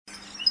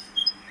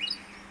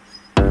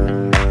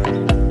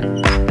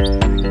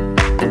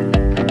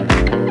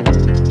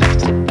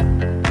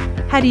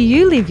How do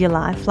you live your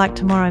life like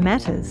tomorrow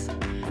matters?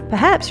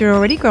 Perhaps you're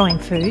already growing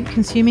food,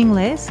 consuming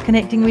less,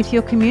 connecting with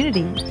your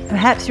community.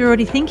 Perhaps you're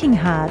already thinking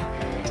hard,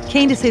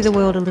 keen to see the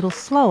world a little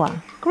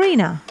slower,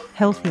 greener,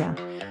 healthier.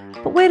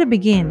 But where to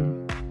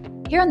begin?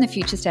 Here on the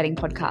Future Steading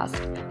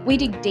podcast, we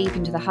dig deep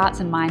into the hearts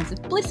and minds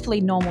of blissfully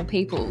normal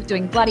people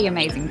doing bloody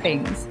amazing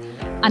things,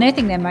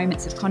 unearthing their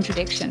moments of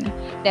contradiction,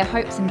 their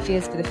hopes and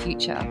fears for the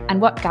future,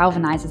 and what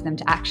galvanises them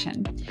to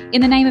action,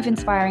 in the name of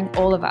inspiring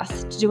all of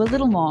us to do a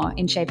little more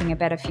in shaping a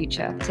better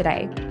future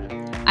today.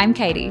 I'm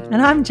Katie.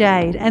 And I'm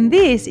Jade, and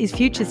this is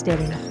Future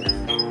Steading.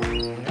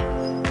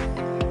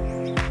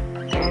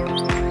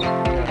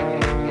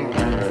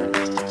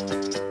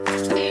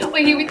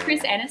 We're here with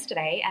Chris Ennis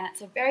today, and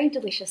it's a very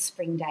delicious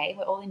spring day.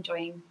 We're all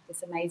enjoying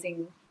this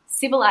amazing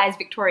civilised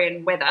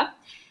Victorian weather.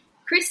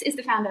 Chris is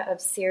the founder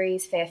of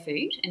Ceres Fair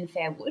Food in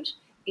Fairwood,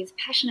 is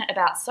passionate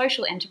about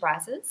social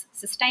enterprises,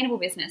 sustainable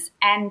business,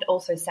 and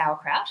also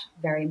sauerkraut,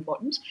 very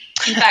important.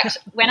 In fact,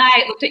 when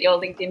I looked at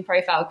your LinkedIn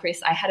profile,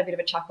 Chris, I had a bit of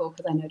a chuckle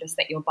because I noticed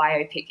that your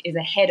biopic is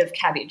a head of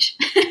cabbage.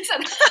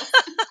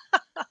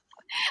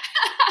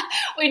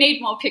 We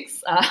need more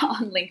pics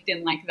on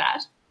LinkedIn like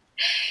that.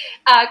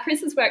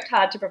 Chris has worked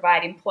hard to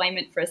provide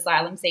employment for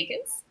asylum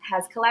seekers,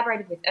 has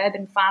collaborated with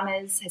urban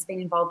farmers, has been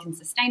involved in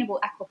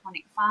sustainable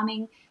aquaponic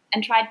farming,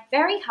 and tried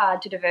very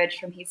hard to diverge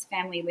from his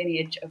family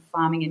lineage of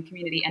farming and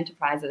community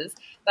enterprises,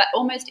 but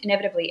almost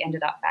inevitably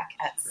ended up back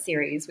at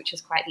Ceres, which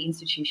is quite the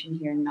institution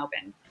here in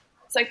Melbourne.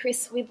 So,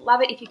 Chris, we'd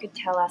love it if you could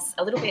tell us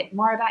a little bit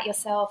more about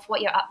yourself,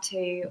 what you're up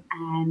to,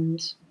 and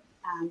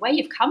where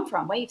you've come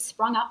from, where you've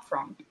sprung up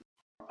from.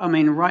 I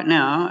mean, right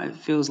now it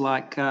feels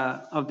like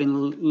I've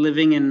been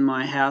living in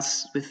my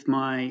house with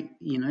my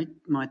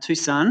two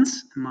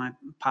sons and my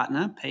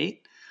partner,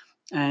 Pete,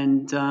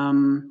 and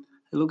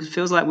it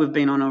feels like we've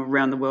been on a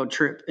round the world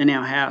trip in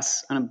our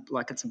house,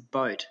 like it's a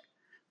boat.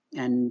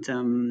 And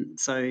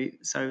so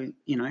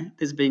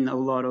there's been a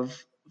lot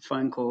of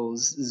phone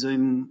calls,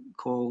 Zoom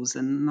calls,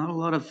 and not a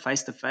lot of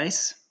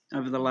face-to-face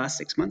over the last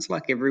 6 months,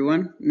 like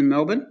everyone in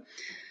Melbourne.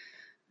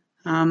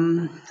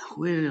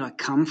 Where did I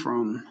come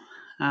from?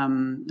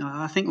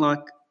 I think,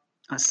 like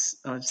I've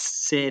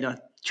said, I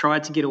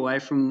tried to get away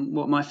from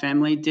what my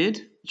family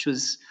did, which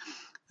was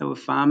they were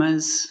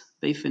farmers,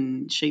 beef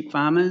and sheep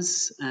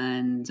farmers,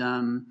 and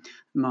on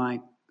my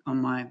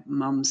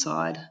mum's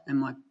side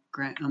and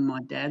on my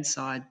dad's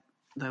side,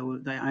 they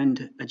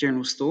owned a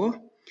general store,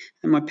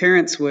 and my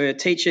parents were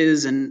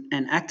teachers and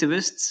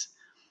activists,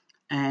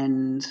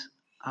 and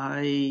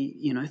I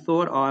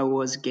thought I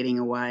was getting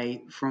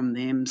away from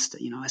them.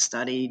 I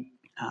studied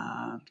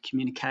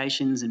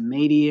communications and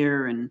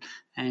media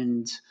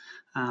and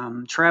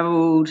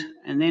travelled,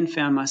 and then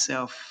found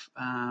myself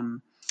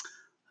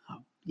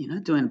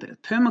doing a bit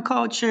of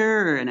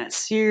permaculture and at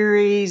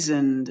Ceres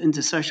and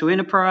into social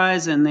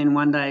enterprise, and then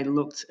one day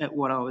looked at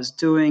what I was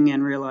doing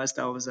and realised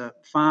I was a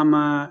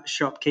farmer,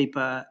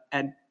 shopkeeper,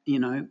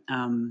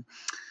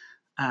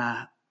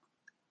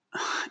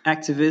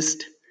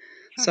 activist.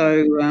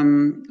 So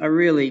I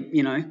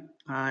really,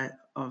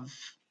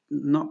 I've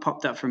not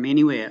popped up from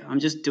anywhere. I'm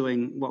just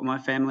doing what my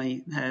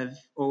family have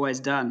always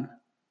done.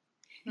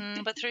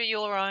 But through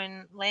your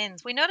own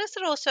lens. We noticed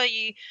that also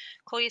you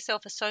call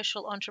yourself a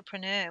social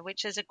entrepreneur,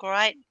 which is a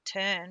great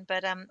turn.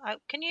 But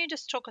can you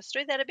just talk us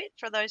through that a bit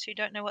for those who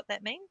don't know what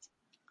that means?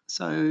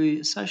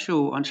 So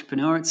social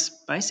entrepreneur, it's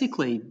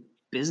basically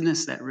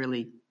business that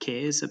really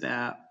cares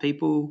about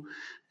people,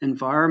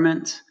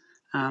 environment,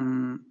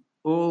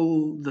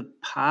 all the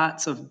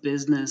parts of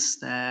business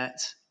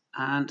that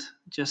aren't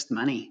just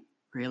money,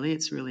 really.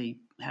 It's really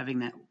having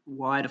that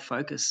wider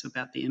focus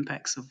about the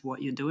impacts of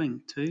what you're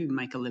doing to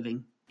make a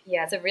living.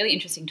 Yeah, it's a really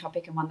interesting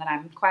topic and one that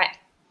I'm quite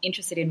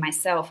interested in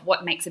myself.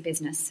 What makes a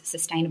business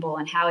sustainable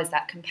and how is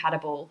that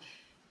compatible?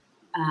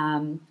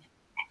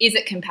 Is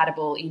it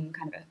compatible in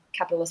kind of a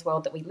capitalist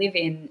world that we live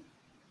in,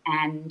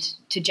 and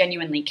to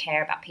genuinely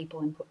care about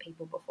people and put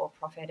people before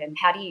profit? And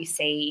how do you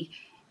see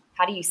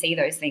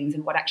those things,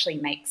 and what actually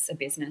makes a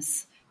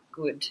business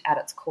good at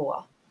its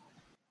core?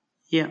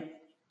 Yeah.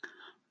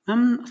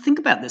 I think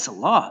about this a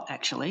lot,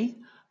 actually.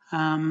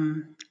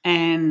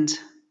 And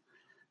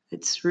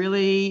it's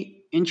really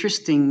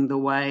interesting the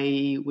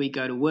way we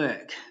go to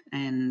work.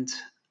 And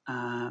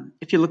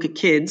if you look at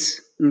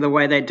kids and the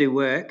way they do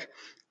work,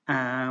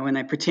 when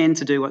they pretend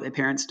to do what their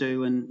parents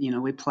do and,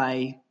 we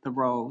play the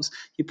roles,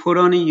 you put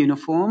on a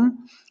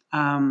uniform,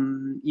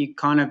 you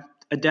kind of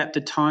adapt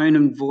a tone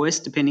and voice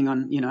depending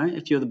on,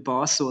 if you're the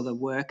boss or the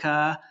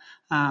worker.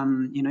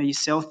 You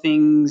sell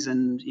things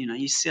and,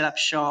 you set up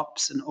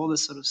shops and all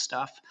this sort of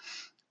stuff.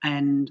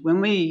 And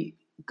when we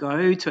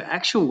go to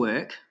actual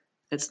work,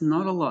 it's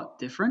not a lot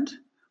different.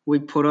 We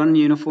put on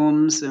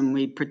uniforms and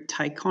we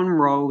take on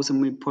roles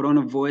and we put on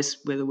a voice,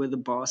 whether we're the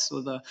boss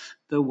or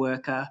the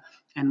worker,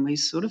 and we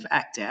sort of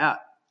act out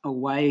a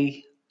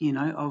way,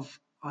 of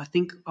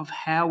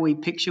how we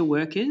picture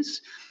work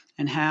is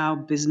and how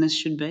business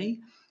should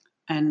be.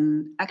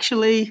 And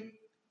actually,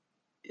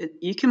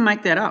 you can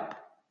make that up.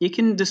 You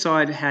can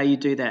decide how you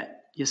do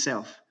that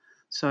yourself.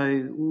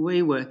 So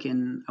we work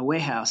in a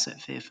warehouse at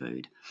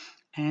Fairfood.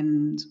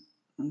 And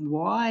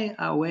why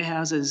are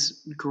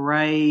warehouses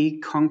grey,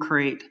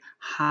 concrete,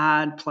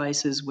 hard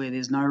places where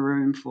there's no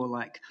room for,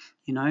 like,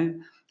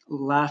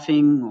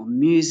 laughing or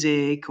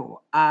music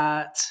or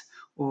art,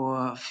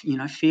 or,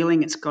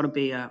 feeling it's got to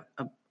be a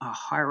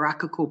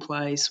hierarchical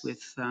place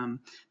with,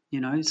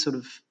 sort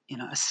of,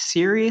 a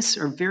serious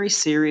or very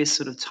serious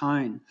sort of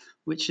tone,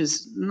 which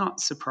is not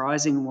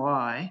surprising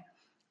why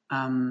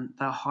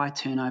they're high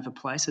turnover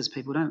places.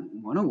 People don't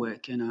want to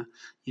work in a,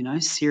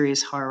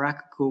 serious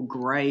hierarchical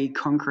grey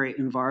concrete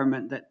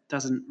environment that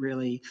doesn't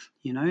really,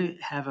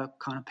 have a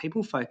kind of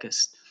people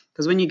focus.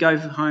 Because when you go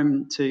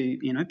home to,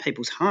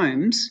 people's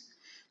homes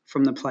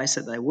from the place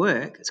that they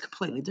work, it's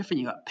completely different.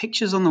 You've got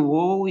pictures on the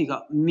wall, you've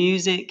got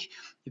music,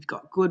 you've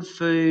got good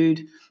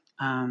food,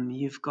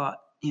 you've got,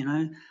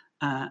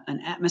 an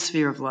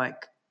atmosphere of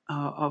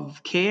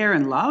of care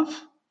and love.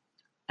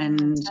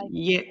 And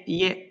yet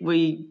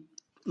we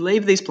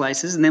leave these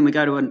places and then we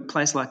go to a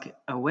place like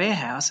a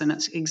warehouse and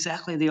it's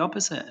exactly the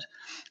opposite.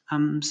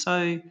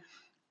 So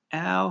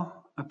our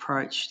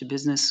approach to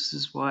business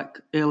is like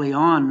early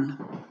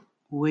on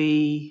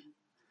we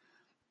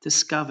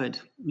discovered,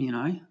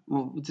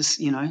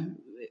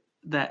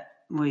 that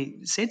we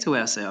said to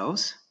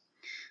ourselves,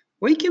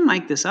 we can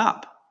make this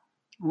up.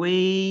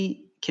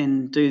 We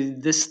can do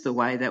this the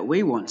way that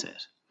we want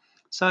it.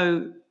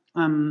 So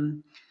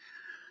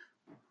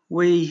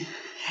we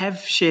have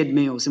shared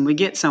meals and we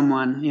get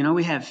someone,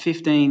 we have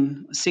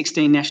 15,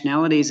 16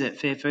 nationalities at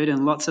Fairfood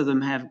and lots of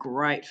them have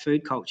great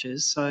food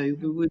cultures. So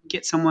we would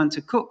get someone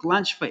to cook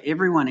lunch for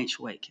everyone each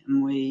week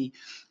and we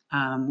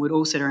would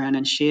all sit around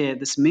and share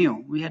this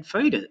meal. We had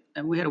food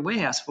and we had a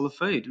warehouse full of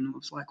food and it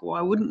was like,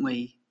 why wouldn't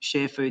we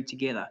share food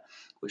together?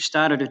 Which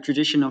started a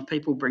tradition of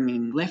people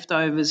bringing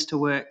leftovers to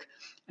work,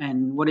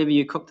 and whatever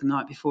you cooked the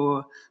night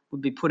before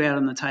would be put out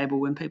on the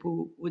table and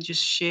people would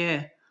just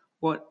share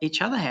what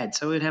each other had.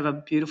 So we'd have a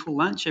beautiful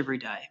lunch every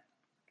day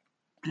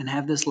and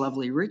have this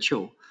lovely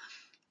ritual.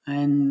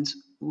 And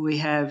we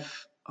have,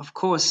 of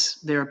course,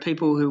 there are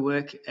people who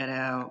work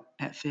at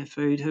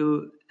Fairfood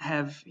who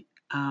have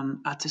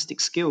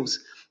artistic skills.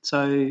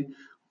 So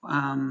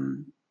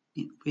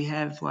we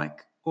have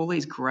like all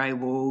these grey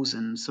walls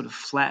and sort of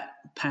flat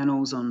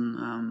panels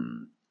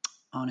on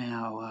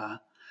our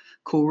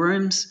cool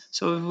rooms.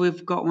 So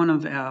we've got one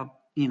of our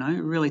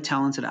really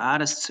talented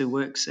artists who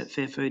works at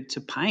Fairfood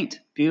to paint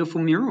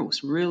beautiful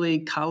murals, really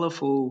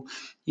colourful,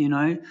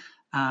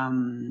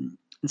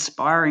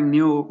 inspiring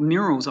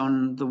murals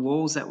on the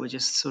walls that were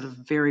just sort of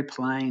very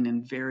plain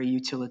and very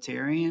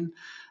utilitarian.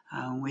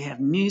 We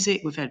have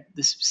music. We've had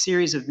this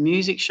series of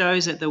music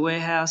shows at the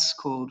warehouse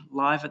called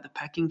Live at the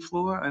Packing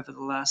Floor over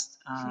the last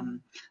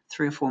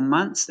 3 or 4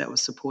 months that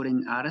was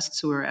supporting artists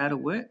who were out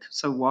of work.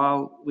 So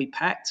while we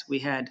packed, we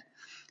had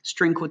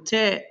string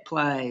quartet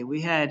play. We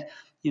had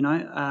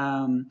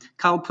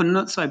Carl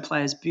Punuzzo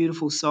plays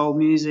beautiful soul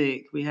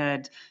music. We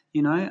had,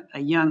 a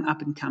young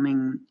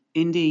up-and-coming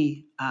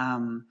indie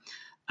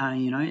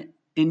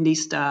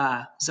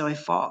star, Zoe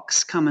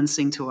Fox, come and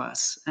sing to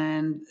us.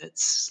 And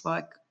it's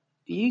like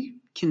you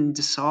can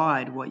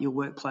decide what your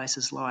workplace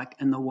is like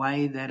and the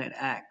way that it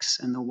acts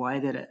and the way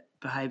that it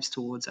behaves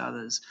towards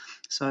others.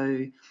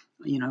 So,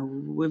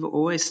 we've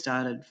always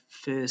started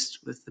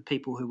first with the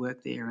people who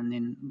work there, and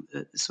then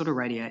it sort of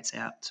radiates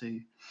out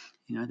to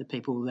the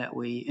people that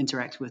we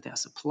interact with, our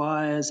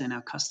suppliers and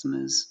our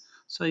customers.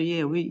 So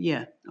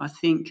I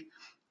think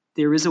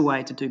there is a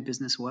way to do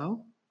business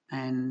well,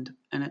 and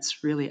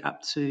it's really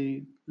up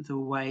to the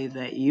way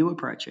that you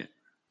approach it.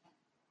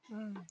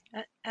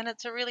 And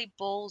it's a really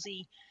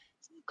ballsy,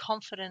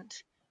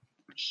 confident,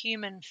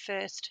 human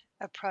first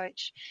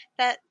approach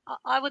that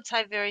I would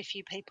say very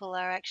few people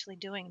are actually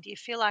doing. Do you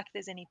feel like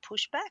there's any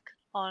pushback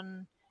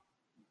on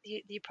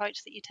the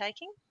approach that you're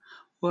taking?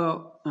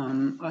 Well,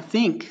 I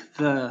think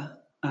the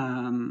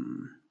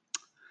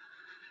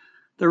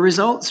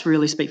results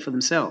really speak for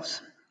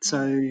themselves.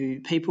 So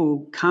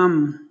people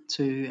come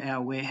to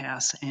our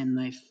warehouse and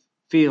they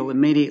feel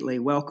immediately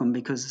welcome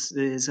because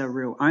there's a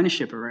real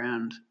ownership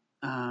around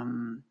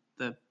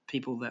the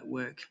people that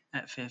work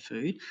at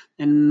Fairfood.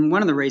 And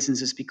one of the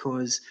reasons is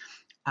because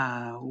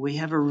we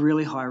have a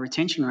really high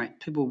retention rate.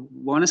 People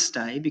want to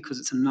stay because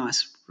it's a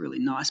really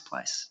nice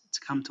place to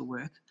come to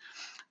work.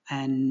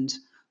 And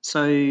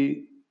so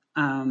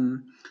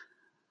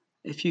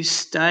if you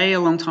stay a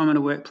long time at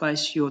a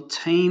workplace, your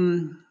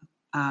team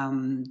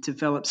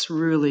develops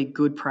really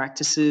good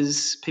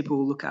practices.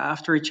 People look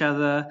after each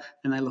other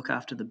and they look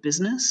after the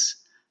business.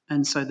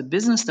 And so the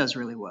business does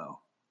really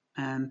well.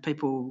 And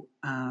people,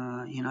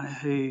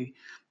 who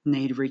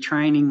need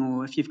retraining,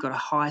 or if you've got a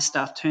high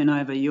staff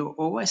turnover, you're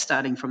always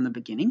starting from the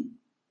beginning.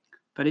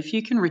 But if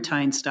you can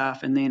retain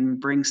staff and then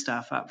bring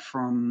staff up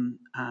from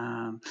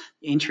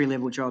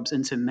entry-level jobs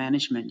into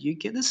management, you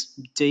get this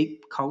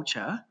deep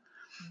culture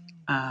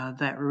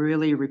that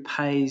really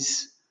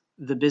repays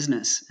the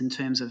business in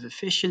terms of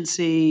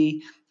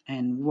efficiency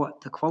and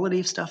what the quality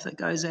of stuff that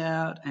goes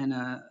out, and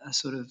a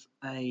sort of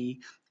a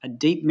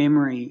deep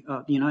memory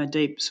of, a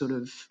deep sort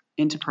of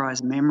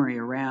enterprise memory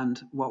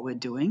around what we're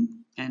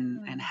doing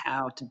and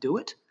how to do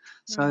it.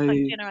 So It's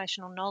like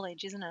generational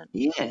knowledge, isn't it?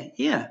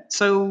 yeah.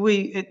 So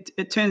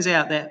it turns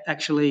out that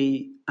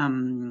actually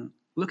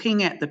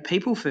looking at the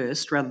people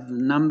first rather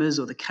than numbers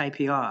or the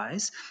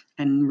KPIs,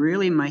 and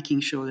really making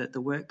sure that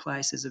the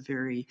workplace is a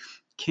very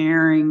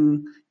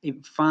caring,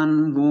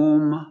 fun,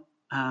 warm,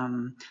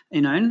 and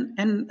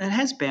it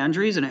has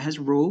boundaries and it has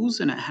rules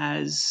and it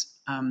has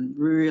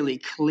really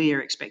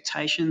clear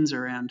expectations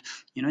around,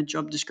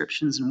 job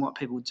descriptions and what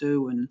people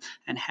do and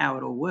how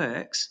it all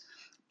works.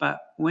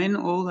 But when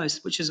all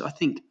those, which is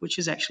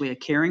actually a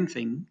caring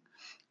thing,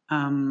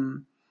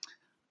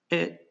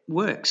 it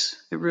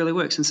works. It really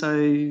works. And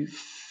so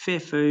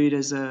Fair Food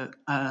as a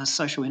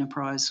social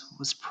enterprise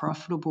was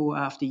profitable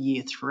after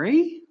year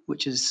 3,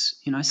 which is,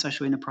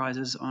 social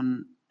enterprises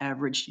on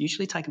average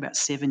usually take about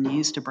 7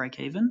 years to break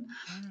even,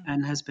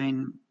 and has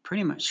been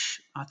pretty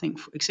much, I think,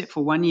 except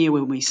for 1 year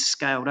when we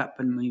scaled up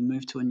and we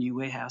moved to a new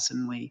warehouse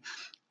and we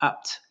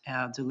upped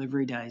our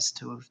delivery days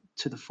to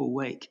the full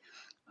week.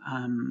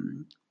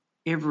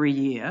 Every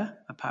year,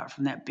 apart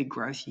from that big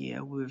growth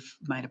year, we've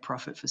made a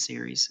profit for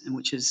Ceres, and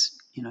which has,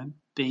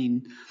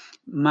 been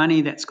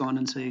money that's gone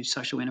into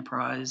social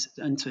enterprise,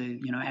 into,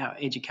 our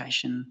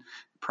education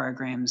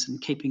programs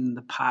and keeping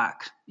the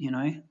park,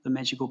 the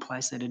magical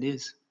place that it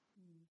is.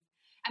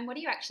 And what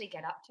do you actually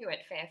get up to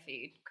at Fair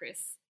Food,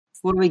 Chris?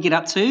 What do we get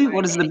up to?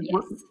 What does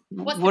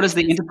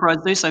the enterprise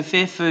do? So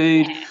Fair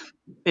Food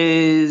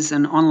is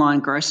an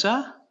online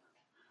grocer,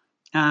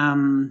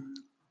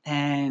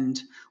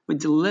 and we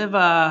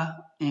deliver,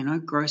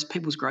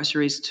 people's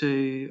groceries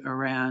to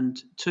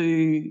around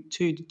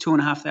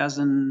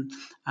 2,500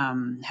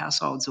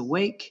 households a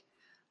week.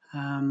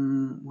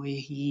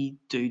 We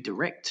do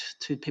direct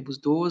to people's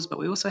doors, but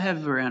we also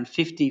have around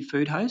 50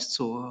 food hosts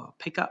or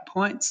pickup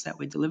points that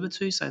we deliver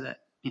to, so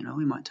that,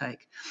 we might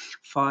take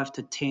 5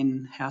 to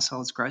 10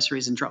 households'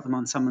 groceries and drop them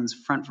on someone's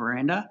front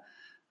veranda.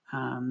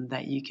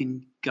 That you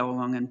can go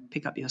along and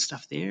pick up your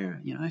stuff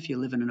there. If you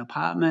live in an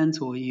apartment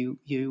or you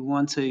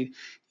want to,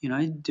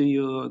 do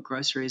your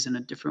groceries in a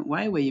different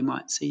way where you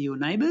might see your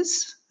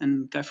neighbours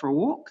and go for a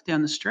walk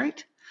down the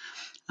street,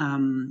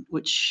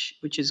 which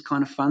is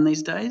kind of fun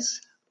these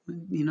days,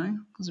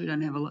 because we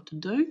don't have a lot to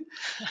do.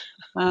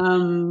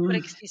 Good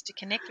excuse to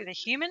connect with a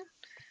human.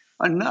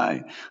 I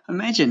know.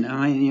 Imagine,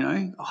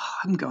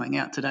 I'm going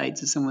out today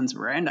to someone's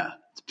veranda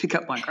to pick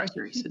up my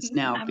groceries. It's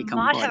now become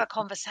I might have a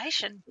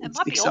conversation. It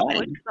might be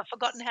awkward because I've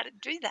forgotten how to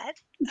do that.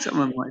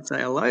 Someone might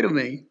say hello to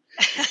me.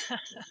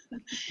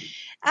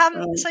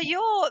 So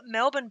you're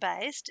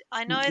Melbourne-based.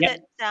 I know that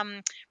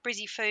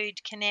Brizzy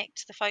Food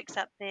Connect, the folks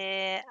up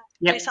there,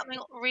 do something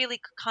really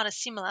kind of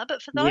similar.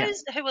 But for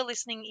those who are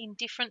listening in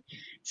different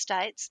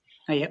states,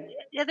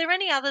 are there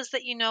any others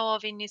that you know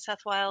of in New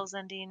South Wales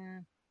and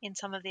in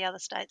some of the other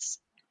states?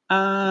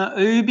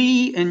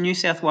 Ubi in New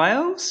South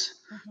Wales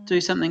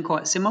do something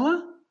quite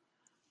similar.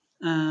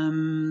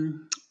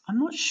 I'm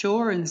not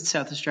sure in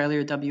South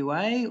Australia,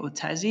 WA or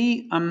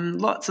Tassie.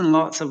 Lots and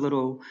lots of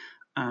little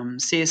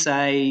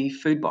CSA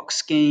food box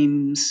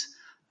schemes,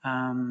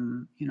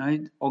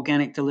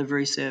 organic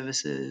delivery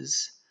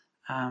services,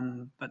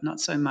 but not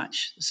so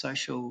much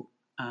social.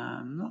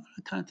 I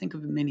can't think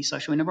of many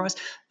social enterprise.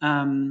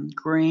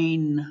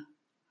 Green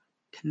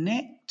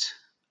Connect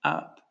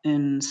up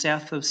in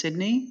south of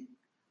Sydney.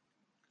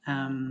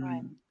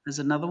 There's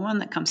another one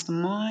that comes to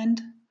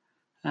mind.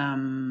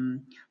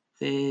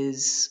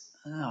 There's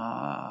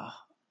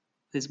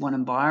one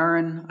in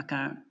Byron. I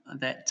can't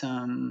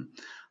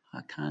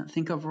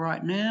think of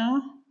right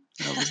now.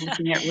 That I was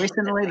looking at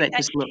recently. That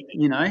just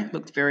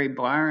looked very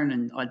Byron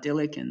and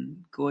idyllic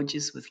and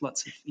gorgeous, with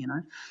lots of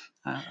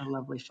a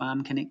lovely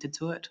farm connected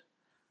to it.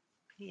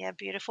 Yeah,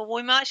 beautiful. Well,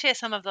 we might share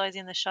some of those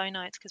in the show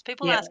notes because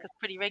people ask us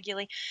pretty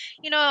regularly.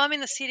 I'm in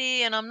the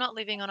city and I'm not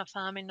living on a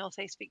farm in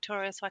northeast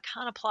Victoria, so I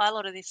can't apply a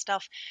lot of this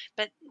stuff,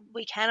 but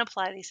we can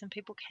apply this and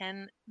people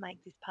can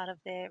make this part of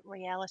their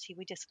reality.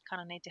 We just kind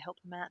of need to help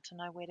them out to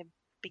know where to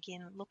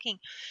begin looking.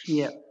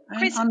 Yeah,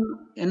 Chris, I'm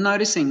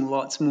noticing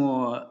lots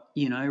more,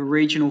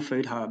 regional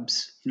food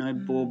hubs,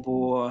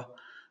 Bor,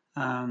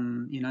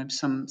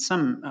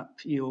 some up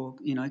your,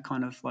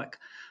 kind of like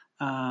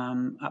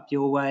up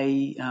your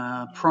way.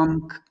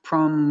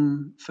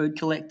 Prom Food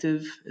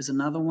Collective is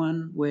another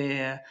one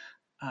where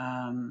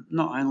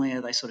not only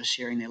are they sort of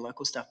sharing their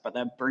local stuff, but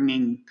they're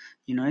bringing,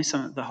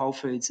 some of the whole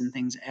foods and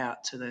things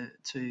out to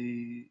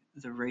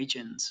the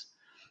regions.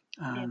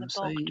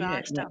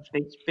 Stuff.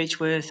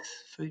 Beechworth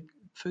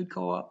Food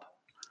Co-op.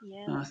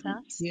 Yeah, that's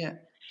us. Yeah.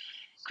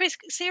 Chris,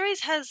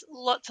 Ceres has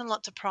lots and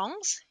lots of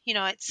prongs.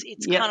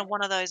 It's kind of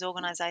one of those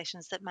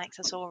organisations that makes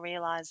us all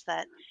realise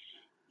that,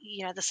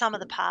 the sum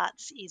of the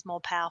parts is more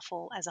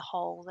powerful as a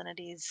whole than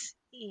it is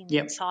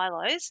in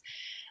silos.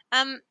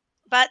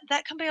 But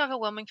that can be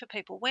overwhelming for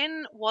people.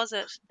 When was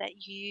it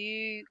that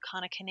you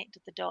kind of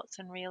connected the dots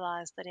and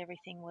realised that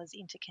everything was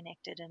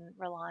interconnected and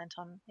reliant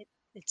on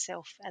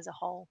itself as a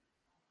whole?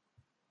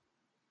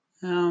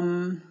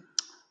 I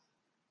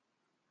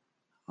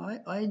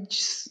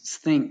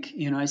just think,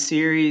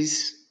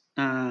 Ceres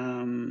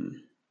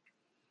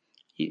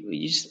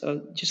you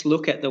just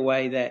look at the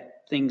way that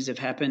things have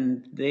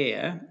happened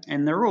there,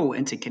 and they're all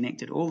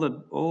interconnected. All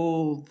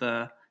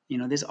the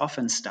there's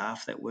often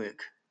staff that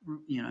work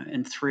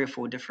in 3 or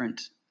 4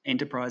 different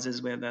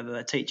enterprises, whether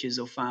they're teachers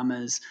or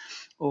farmers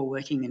or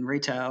working in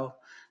retail,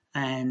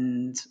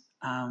 and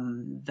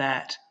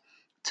that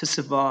to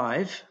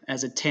survive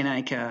as a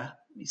 10-acre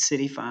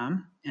city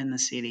farm in the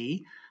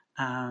city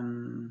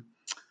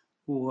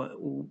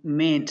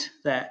meant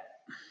that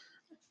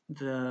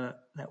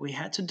we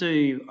had to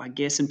do, I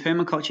guess, in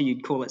permaculture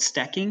you'd call it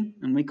stacking,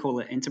 and we call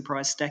it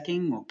enterprise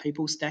stacking or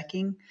people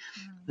stacking.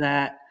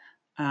 That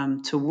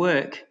to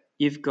work,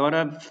 you've got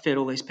to fit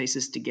all these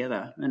pieces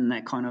together, and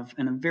that kind of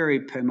in a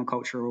very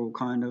permacultural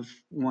kind of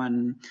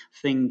one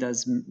thing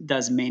does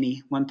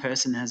many. One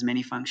person has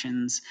many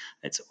functions.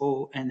 It's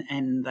all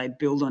and they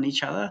build on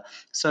each other.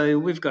 So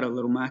we've got a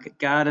little market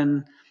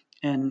garden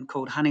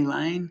called Honey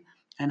Lane,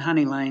 and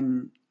Honey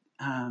Lane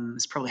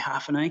is probably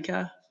half an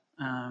acre.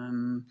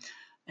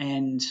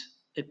 And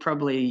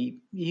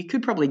you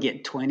could probably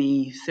get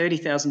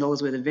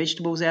 $20,000-$30,000 worth of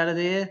vegetables out of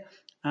there,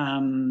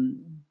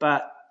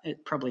 but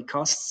it probably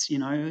costs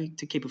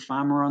to keep a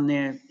farmer on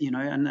there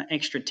an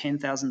extra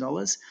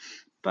 $10,000.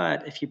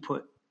 But if you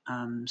put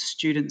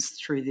students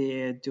through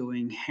there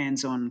doing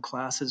hands-on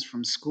classes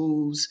from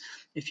schools,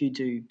 if you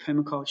do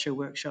permaculture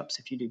workshops,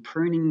 if you do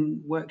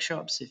pruning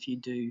workshops, if you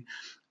do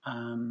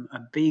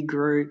a bee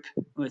group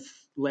with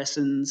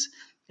lessons,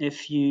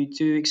 if you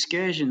do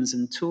excursions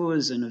and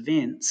tours and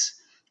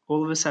events,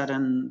 all of a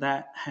sudden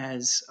that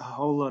has a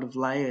whole lot of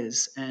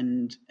layers,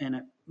 and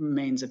it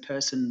means a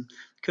person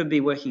could be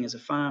working as a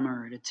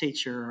farmer, or a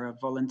teacher, or a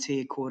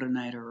volunteer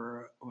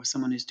coordinator, or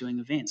someone who's doing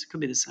events. It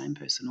could be the same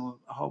person or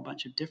a whole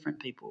bunch of different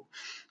people.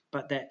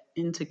 But that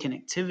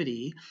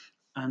interconnectivity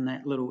and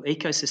that little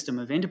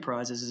ecosystem of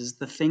enterprises is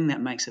the thing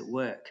that makes it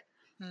work.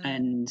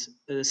 And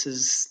this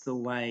is the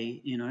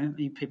way,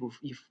 people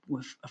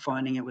are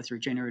finding it with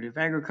regenerative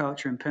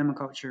agriculture and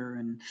permaculture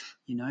and,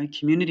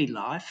 community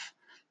life,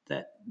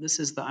 that this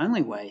is the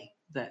only way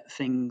that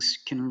things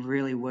can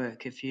really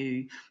work if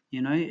you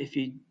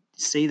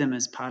see them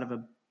as part of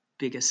a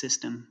bigger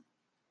system.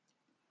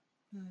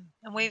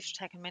 And we've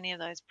taken many of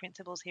those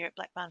principles here at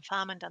Black Barn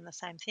Farm and done the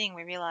same thing.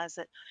 We realise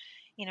that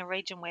in a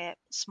region where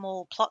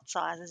small plot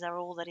sizes are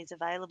all that is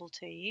available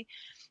to you,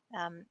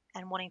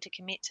 and wanting to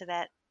commit to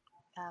that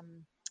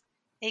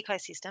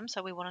ecosystem,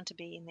 so we wanted to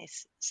be in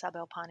this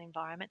subalpine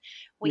environment,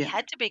 we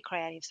had to be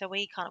creative. So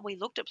we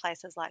looked at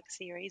places like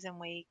Ceres, and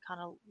we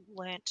kind of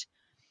learnt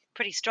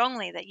pretty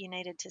strongly that you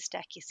needed to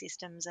stack your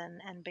systems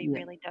and be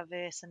really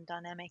diverse and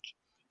dynamic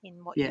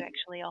in what you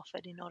actually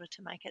offered in order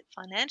to make it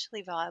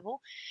financially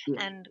viable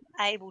and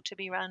able to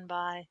be run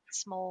by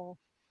small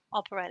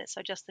operators,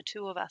 so just the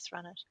two of us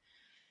run it.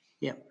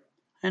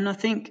 And I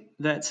think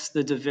that's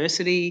the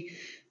diversity.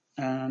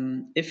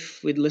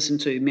 If we'd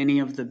listened to many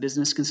of the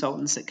business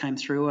consultants that came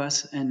through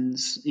us, and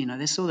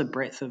they saw the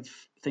breadth of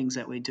things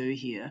that we do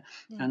here,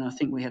 and I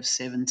think we have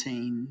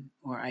 17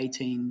 or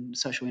 18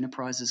 social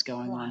enterprises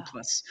going on,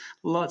 plus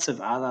lots of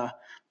other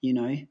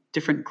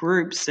different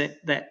groups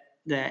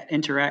that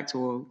interact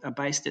or are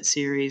based at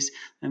Ceres,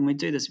 and we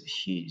do this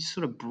huge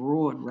sort of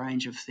broad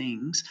range of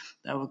things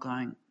that we're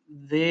going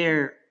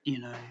there.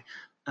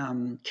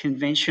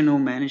 Conventional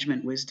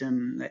management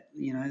wisdom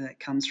that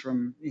comes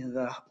from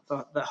the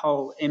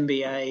whole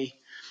MBA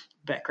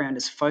background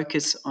is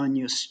focus on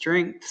your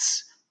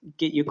strengths,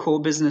 get your core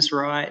business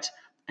right,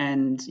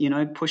 and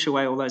push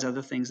away all those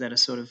other things that are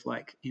sort of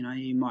like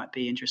you might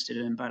be interested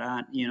in but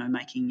aren't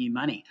making you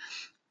money.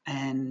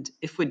 And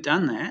if we'd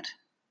done that,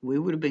 we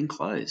would have been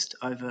closed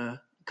over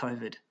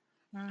COVID.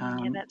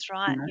 That's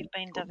right. You've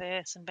been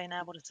diverse and been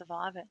able to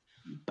survive it.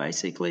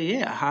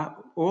 Basically,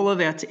 all of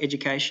our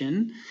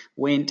education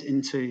went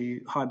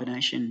into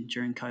hibernation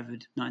during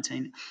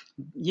COVID-19.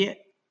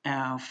 Yet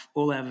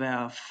all of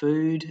our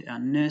food, our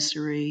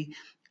nursery,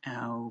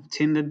 our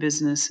timber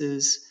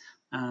businesses,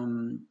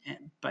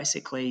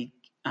 basically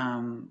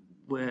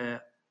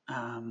were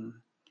and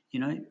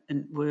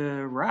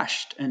were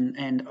rushed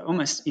and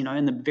almost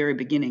in the very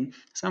beginning,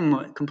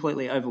 somewhat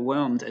completely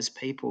overwhelmed as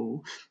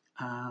people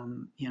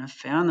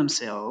found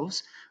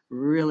themselves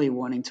really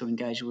wanting to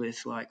engage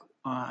with, like,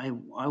 I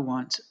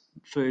want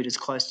food as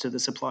close to the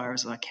supplier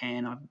as I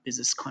can. There's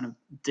this kind of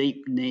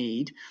deep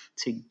need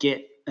to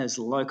get as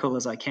local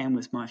as I can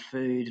with my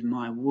food,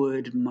 my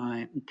wood,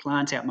 my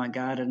plant out my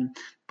garden,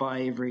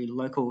 buy every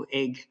local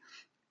egg,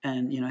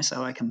 and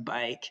so I can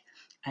bake.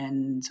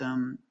 And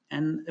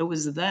it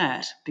was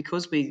that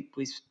because we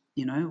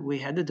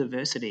had the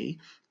diversity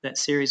that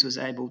Ceres was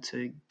able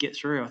to get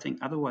through. I think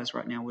otherwise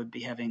right now we'd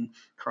be having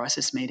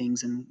crisis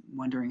meetings and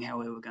wondering how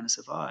we were going to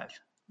survive.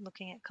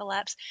 Looking at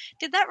collapse.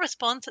 Did that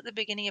response at the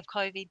beginning of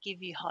COVID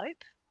give you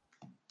hope?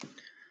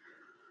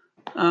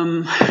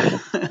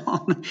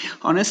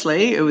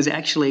 Honestly, it was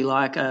actually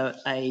like a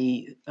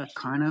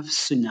kind of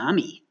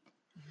tsunami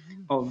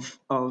of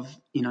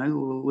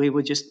we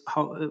were just,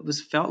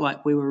 felt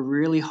like we were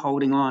really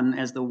holding on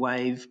as the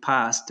wave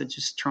passed, to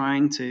just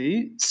trying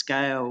to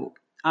scale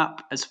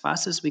up as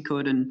fast as we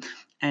could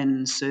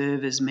and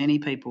serve as many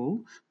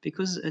people,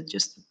 because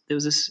there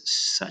was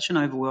such an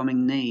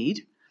overwhelming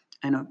need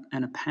and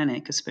a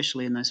panic,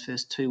 especially in those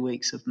first 2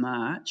 weeks of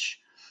March,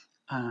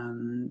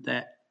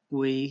 that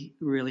we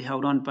really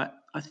held on. But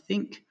I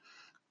think,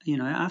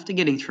 after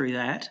getting through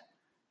that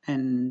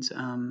and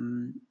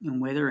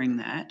weathering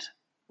that,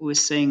 we're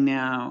seeing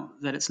now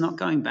that it's not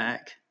going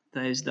back.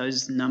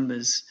 Those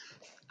numbers,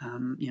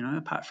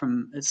 apart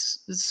from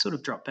it's sort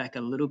of dropped back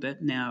a little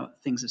bit now,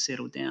 things have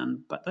settled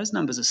down, but those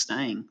numbers are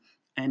staying.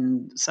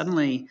 And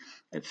suddenly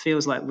it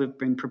feels like we've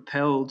been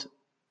propelled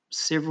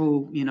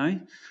several,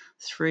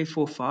 3,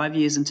 4, 5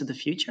 years into the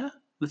future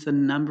with the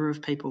number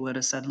of people that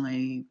are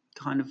suddenly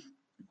kind of,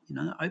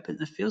 open.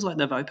 It feels like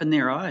they've opened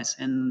their eyes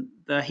and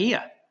they're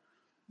here.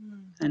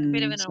 And a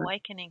bit of an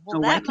awakening.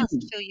 Well, that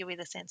must fill you with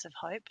a sense of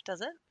hope,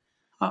 does it?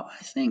 I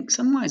think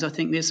some ways,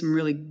 there's some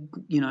really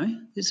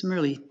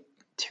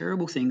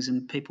terrible things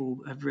and people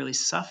have really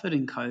suffered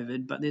in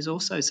COVID, but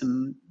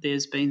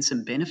there's been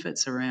some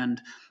benefits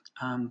around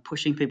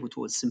pushing people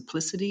towards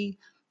simplicity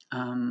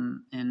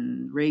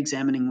and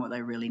re-examining what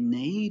they really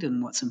need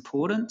and what's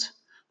important,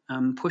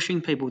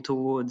 pushing people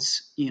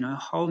towards, a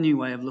whole new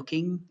way of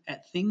looking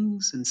at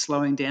things and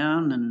slowing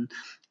down and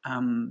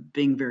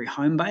being very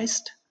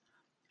home-based.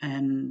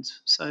 And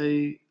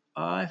so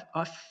I've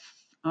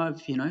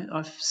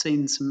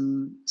seen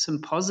some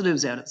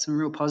positives some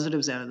real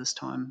positives out of this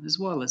time, as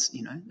well as,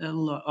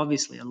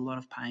 obviously a lot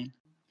of pain.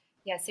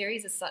 Yeah,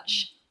 Ceres is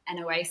such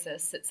an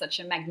oasis. It's such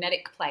a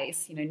magnetic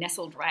place,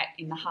 nestled right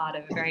in the heart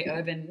of a very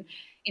urban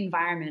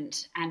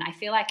environment. And I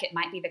feel like it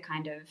might be the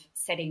kind of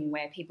setting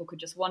where people could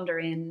just wander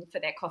in for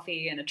their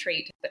coffee and a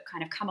treat, but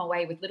kind of come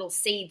away with little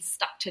seeds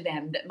stuck to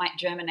them that might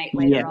germinate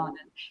later on.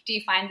 And do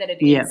you find that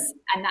it is,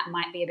 and that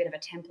might be a bit of a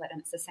template,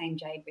 and it's the same,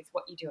 Jade, with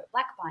what you do at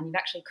Blackbarn? You've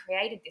actually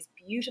created this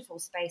beautiful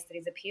space that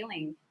is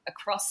appealing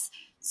across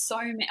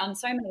on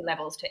so many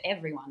levels to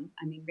everyone.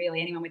 I mean, really,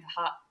 anyone with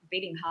a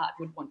beating heart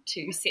would want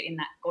to sit in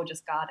that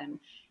gorgeous garden.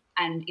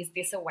 And is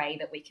this a way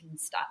that we can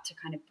start to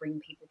kind of bring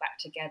people back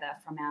together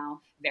from our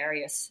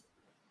various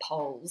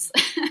poles?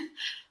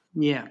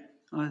 Yeah,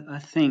 I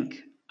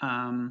think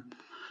all,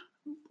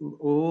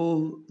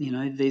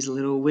 these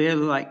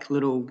I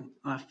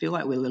feel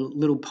like we're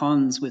little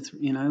ponds with,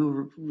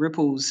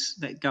 ripples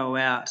that go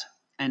out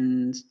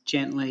and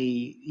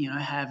gently,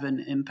 have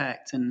an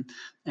impact and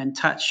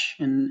touch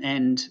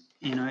and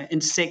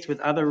intersect with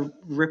other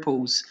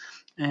ripples.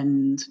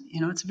 And,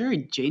 it's a very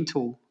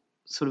gentle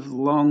sort of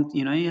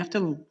you have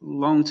to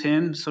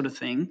long-term sort of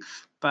thing.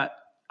 But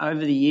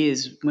over the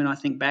years, when I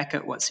think back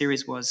at what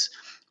Ceres was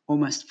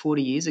almost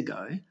 40 years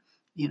ago,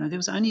 there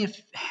was only a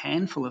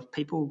handful of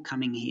people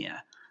coming here.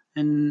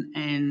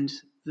 And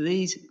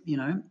these,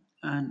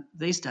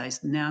 these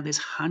days, now there's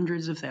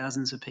hundreds of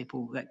thousands of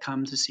people that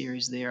come to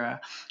Ceres. There are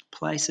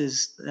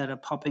places that are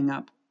popping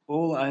up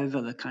all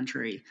over the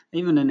country.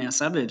 Even in our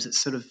suburbs, it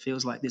sort of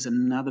feels like there's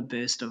another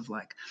burst of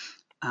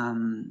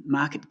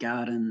market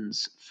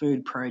gardens,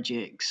 food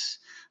projects,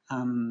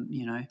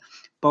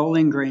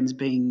 bowling greens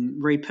being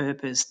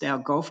repurposed. Our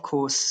golf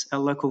course, our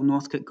local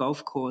Northcote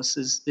golf course,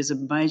 there's a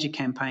major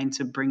campaign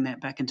to bring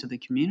that back into the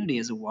community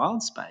as a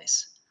wild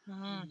space.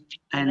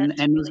 And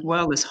as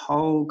well, this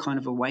whole kind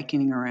of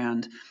awakening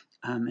around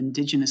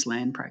Indigenous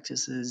land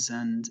practices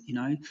and,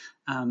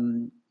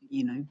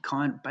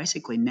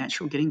 basically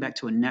getting back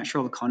to a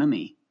natural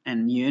economy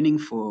and yearning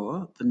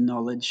for the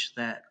knowledge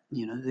that,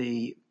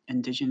 the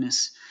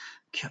Indigenous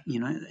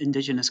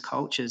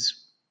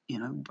cultures,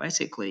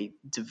 basically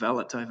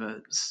developed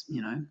over,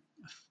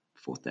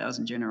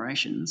 4,000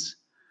 generations.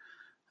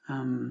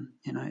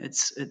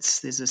 There's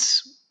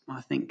this,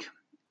 I think,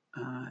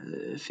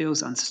 it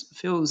feels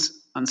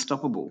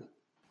unstoppable.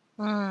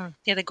 Yeah,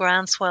 the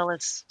groundswell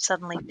is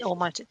suddenly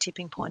almost at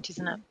tipping point,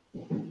 isn't it?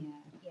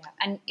 Yeah.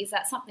 And is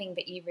that something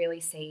that you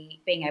really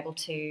see being able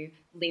to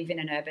live in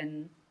an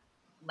urban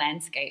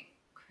landscape,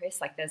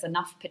 Chris? Like, there's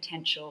enough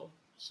potential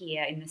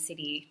here in the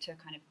city to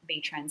kind of be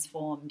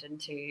transformed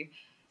and to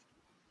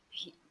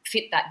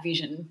fit that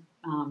vision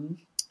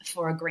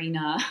for a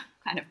greener,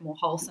 kind of more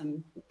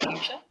wholesome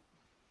future?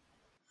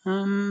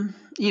 I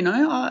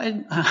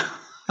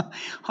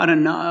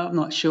don't know. I'm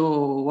not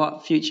sure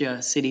what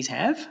future cities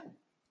have.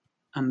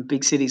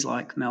 Big cities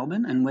like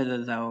Melbourne, and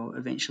whether they'll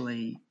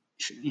eventually,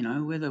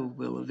 whether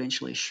we'll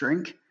eventually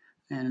shrink.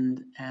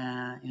 And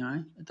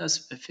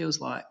it feels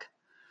like,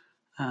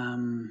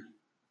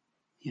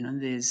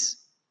 there's,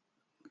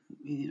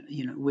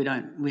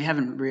 we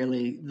haven't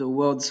really, the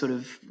world sort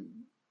of,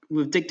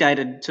 we've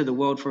dictated to the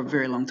world for a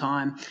very long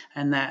time,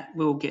 and that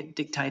will get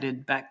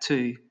dictated back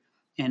to,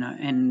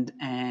 and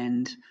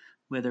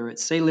whether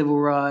it's sea level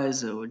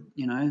rise or,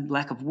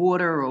 lack of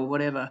water or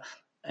whatever,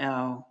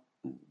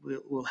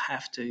 we'll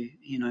have to,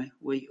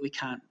 we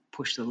can't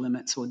push the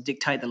limits or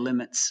dictate the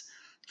limits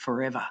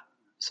forever.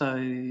 So,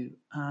 I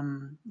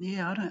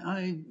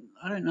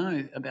don't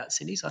know about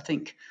cities. I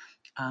think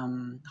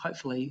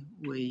hopefully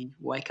we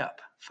wake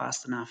up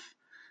fast enough.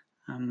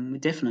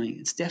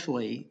 It's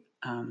definitely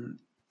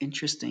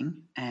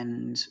interesting,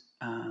 and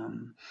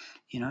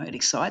it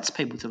excites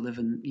people to live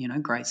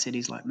in great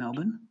cities like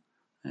Melbourne.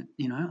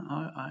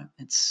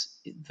 It's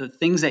the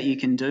things that you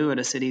can do at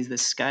a city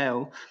this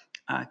scale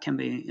can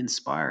be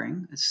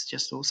inspiring. It's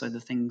just also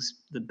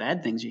the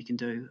bad things you can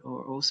do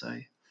are also,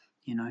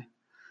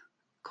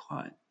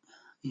 quite,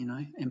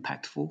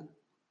 impactful.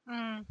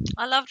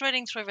 I loved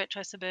reading through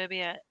Retro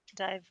Suburbia,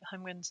 David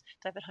Holmgren's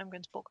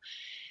book,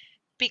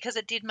 because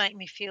it did make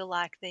me feel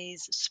like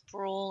these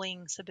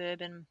sprawling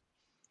suburban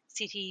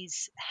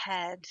cities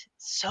had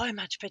so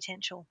much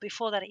potential.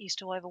 Before that, it used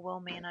to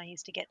overwhelm me, and I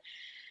used to get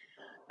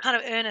kind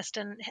of earnest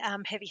and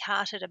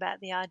heavy-hearted about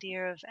the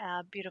idea of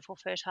our beautiful,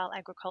 fertile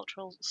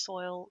agricultural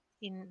soil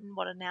in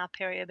what are now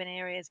peri-urban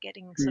areas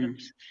getting sort of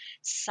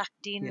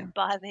sucked in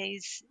by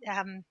these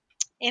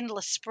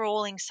endless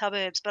sprawling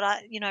suburbs.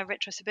 But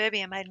Retro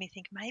Suburbia made me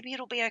think maybe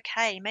it'll be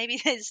okay. Maybe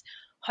there's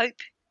hope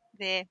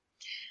there.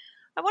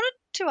 I wanted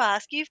to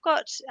ask, you've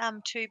got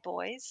 2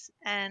 boys,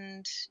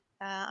 and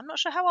I'm not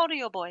sure, how old are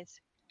your boys?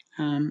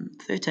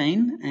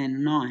 13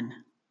 and 9.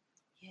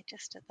 Yeah,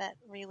 just at that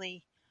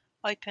really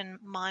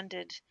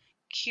open-minded,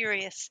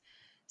 curious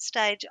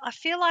stage. I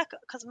feel like,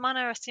 because mine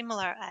are a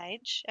similar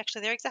age,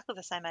 actually they're exactly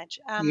the same age,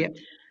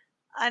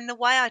 and the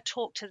way I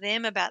talk to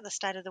them about the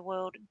state of the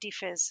world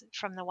differs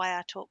from the way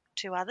I talk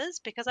to others,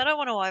 because I don't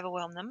want to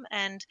overwhelm them,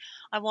 and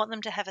I want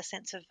them to have a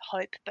sense of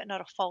hope, but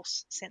not a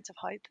false sense of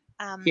hope.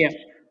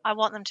 I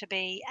want them to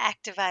be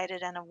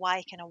activated and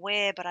awake and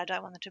aware, but I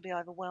don't want them to be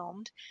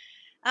overwhelmed.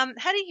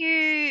 How do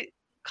you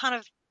kind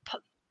of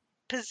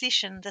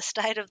position the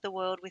state of the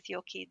world with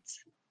your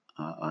kids?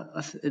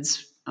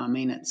 It's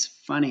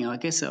funny. I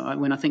guess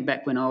when I think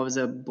back when I was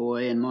a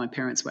boy and my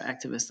parents were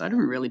activists, I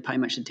didn't really pay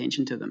much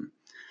attention to them.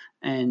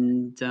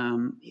 And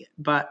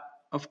but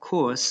of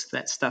course,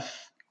 that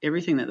stuff,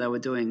 everything that they were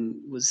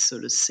doing was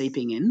sort of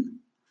seeping in.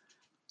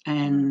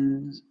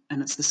 And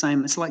it's the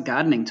same. It's like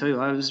gardening too.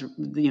 I was,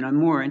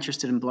 more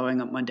interested in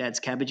blowing up my dad's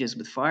cabbages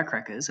with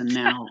firecrackers, and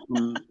now,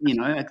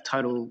 a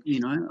total,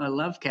 I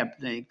love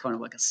they're kind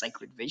of like a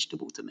sacred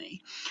vegetal to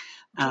me.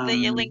 They're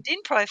your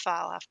LinkedIn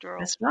profile, after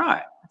all. That's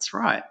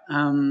right.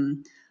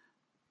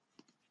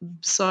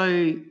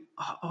 So,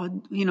 I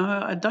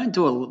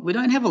don't we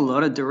don't have a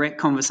lot of direct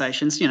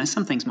conversations.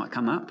 Some things might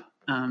come up.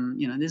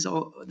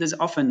 There's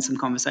often some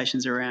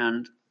conversations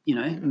around,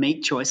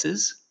 meat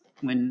choices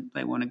when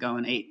they want to go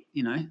and eat,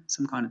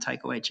 some kind of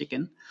takeaway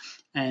chicken,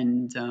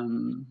 and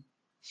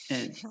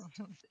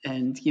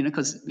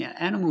because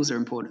animals are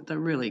important. They're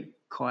really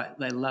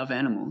they love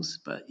animals,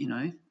 but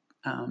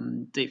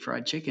deep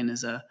fried chicken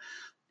is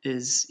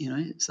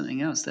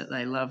something else that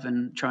they love,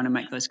 and trying to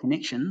make those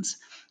connections.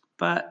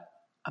 But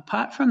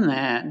apart from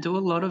that, do a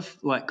lot of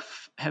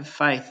have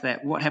faith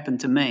that what happened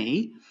to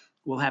me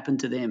will happen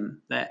to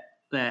them.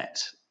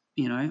 That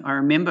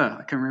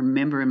I can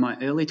remember in my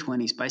early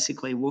 20s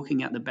basically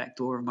walking out the back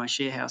door of my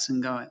share house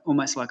and going,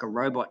 almost like a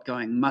robot,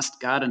 going, must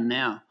garden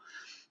now.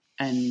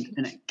 And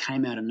it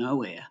came out of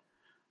nowhere.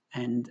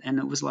 And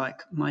it was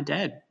like my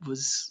dad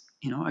was,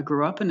 I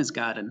grew up in his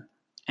garden,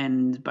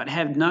 but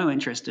had no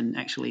interest in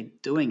actually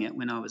doing it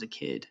when I was a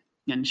kid,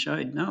 and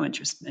showed no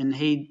interest. And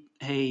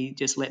he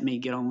just let me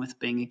get on with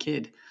being a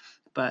kid.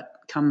 But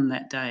come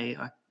that day,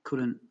 I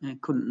couldn't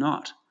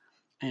not.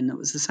 And it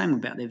was the same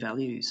about their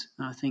values.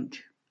 And I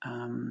think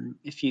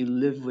if you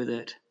live with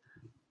it,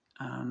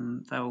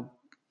 they'll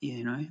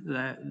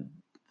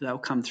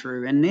come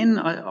through. And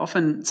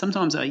then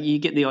sometimes you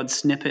get the odd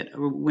snippet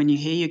when you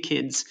hear your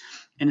kids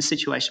in a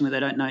situation where they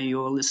don't know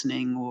you're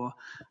listening, or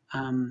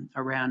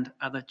around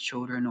other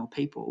children or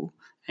people,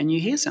 and you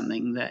hear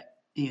something that,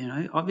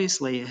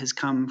 obviously has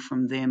come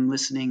from them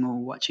listening or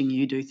watching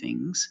you do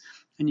things,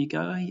 and you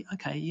go,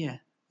 okay, yeah,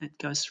 it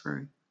goes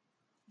through.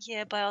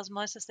 Yeah, by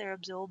osmosis, they're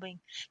absorbing.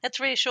 That's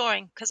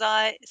reassuring, because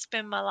I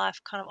spend my life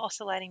kind of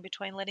oscillating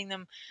between letting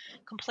them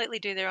completely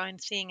do their own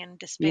thing and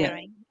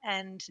despairing,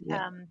 and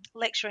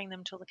lecturing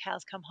them till the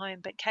cows come home.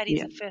 But Katie's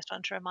the first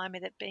one to remind me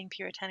that being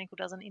puritanical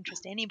doesn't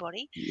interest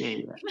anybody,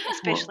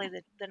 especially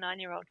the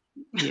 9-year-old.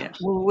 Yeah,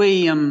 well,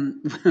 we,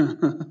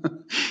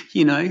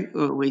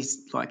 we,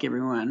 like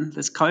everyone,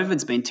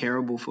 COVID's been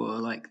terrible for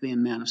the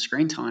amount of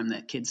screen time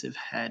that kids have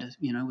had,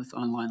 with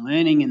online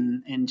learning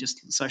and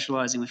just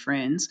socialising with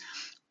friends.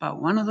 But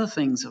one of the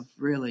things I've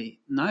really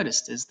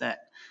noticed is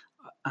that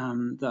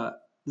the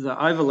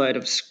overload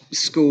of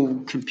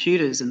school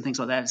computers and things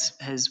like that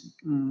has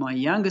my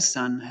youngest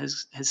son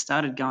has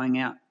started going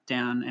out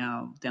down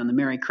the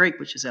Merry Creek,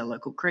 which is our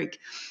local creek,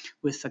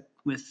 with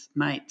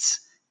mates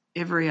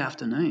every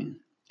afternoon.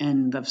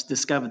 And they've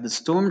discovered the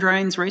storm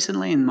drains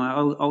recently, and my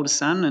oldest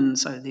son, and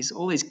so there's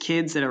all these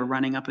kids that are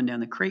running up and down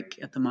the creek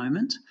at the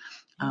moment.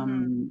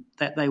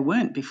 That they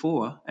weren't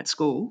before at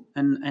school,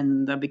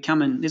 and they're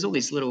becoming. There's all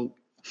these little,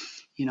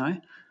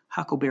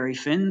 Huckleberry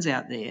Finns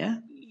out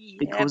there.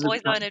 Yeah,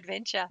 boys' own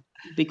adventure.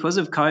 Because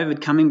of COVID,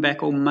 coming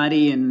back all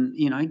muddy and,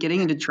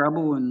 getting into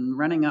trouble and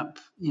running up,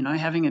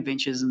 having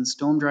adventures in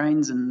storm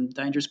drains and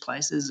dangerous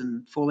places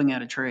and falling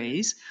out of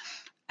trees.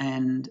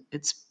 And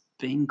it's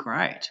been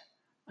great.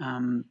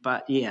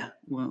 But yeah,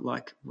 well,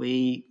 like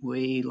we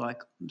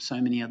like so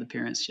many other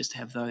parents just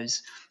have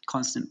those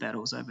constant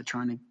battles over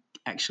trying to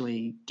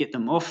actually get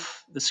them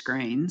off the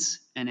screens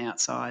and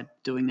outside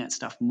doing that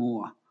stuff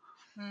more.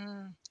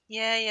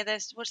 Yeah.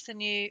 What's the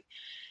new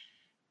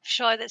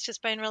show that's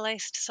just been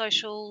released?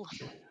 Social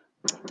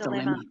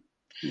Dilemma.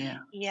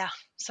 Yeah.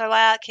 So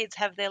our kids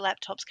have their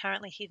laptops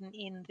currently hidden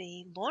in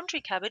the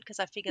laundry cupboard because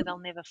I figure they'll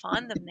never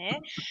find them there,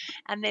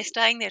 and they're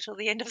staying there till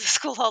the end of the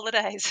school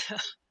holidays.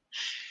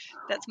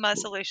 That's my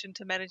solution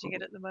to managing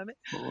it at the moment.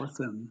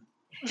 Awesome.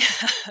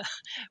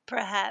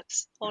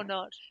 Perhaps, or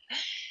not.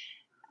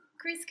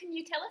 Chris, can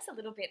you tell us a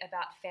little bit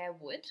about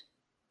Fairwood?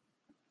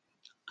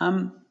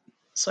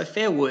 So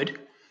Fairwood,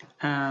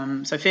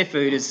 so Fair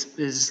Food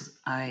is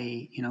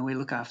a, we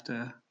look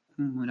after.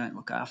 We don't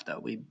look after.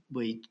 We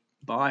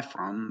buy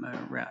from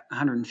around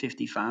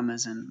 150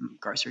 farmers and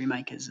grocery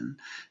makers and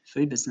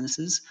food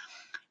businesses.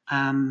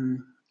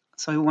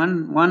 So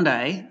one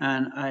day,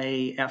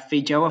 our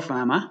Fijoa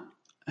farmer,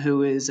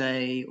 who is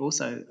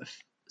also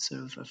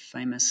sort of a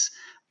famous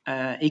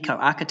eco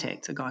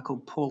architect, a guy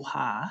called Paul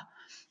Ha,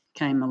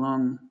 came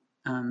along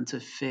to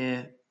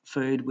Fair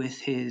Food with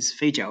his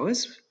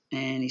Fijoas,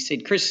 and he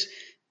said, "Chris,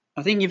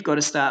 I think you've got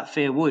to start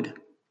Fairwood."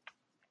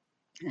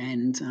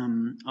 And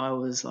I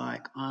was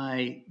like,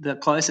 the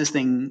closest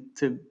thing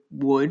to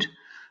wood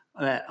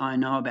that I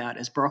know about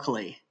is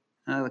broccoli.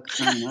 They're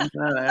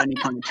the only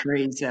kind of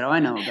trees that I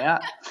know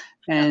about.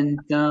 And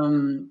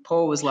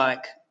Paul was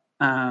like,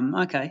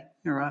 okay,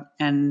 all right,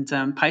 and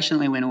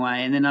patiently went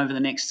away. And then over the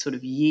next sort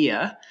of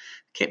year,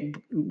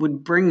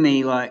 would bring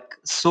me like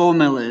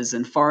sawmillers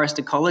and forest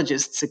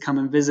ecologists to come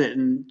and visit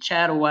and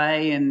chat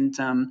away. And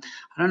I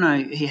don't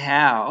know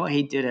how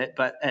he did it,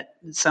 but at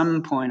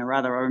some point or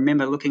other, I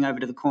remember looking over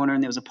to the corner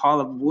and there was a pile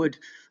of wood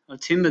or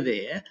timber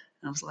there.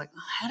 And I was like,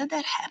 how did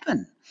that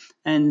happen?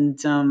 And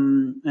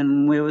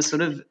we were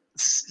sort of,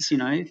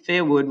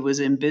 Fairwood was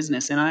in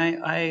business. And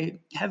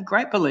I have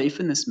great belief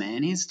in this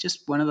man. He's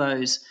just one of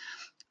those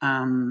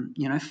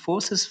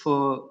forces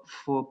for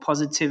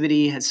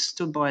positivity, has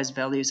stood by his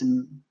values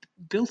and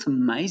built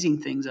amazing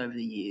things over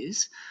the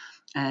years.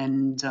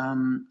 And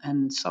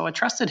so I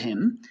trusted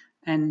him.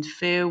 And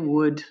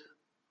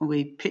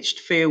we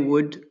pitched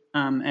Fairwood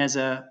as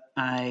a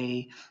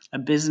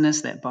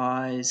business that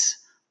buys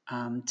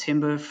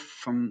timber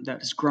that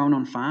is grown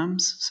on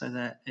farms, so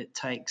that it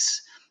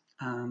takes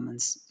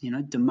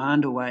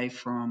demand away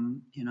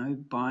from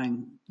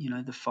buying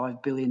the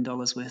 $5 billion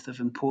worth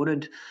of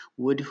imported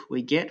wood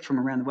we get from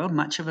around the world.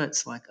 Much of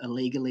it's like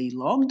illegally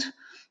logged,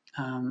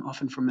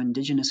 often from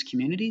indigenous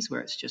communities where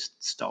it's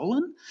just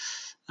stolen,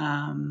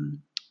 and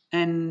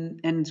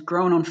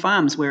grown on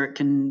farms where it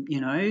can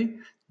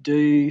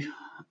do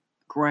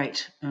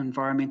great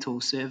environmental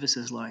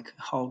services like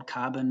hold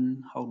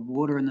carbon, hold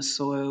water in the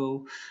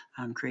soil,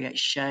 create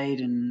shade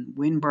and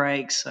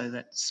windbreaks so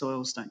that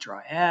soils don't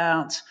dry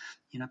out,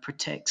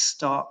 protect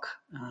stock,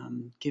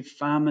 give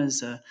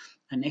farmers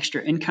an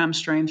extra income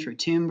stream through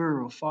timber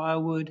or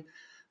firewood,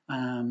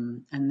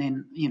 and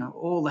then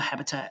all the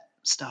habitat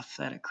stuff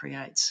that it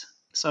creates.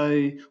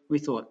 So we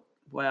thought,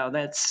 wow,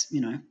 that's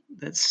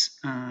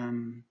a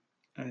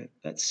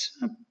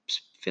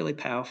fairly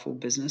powerful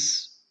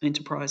business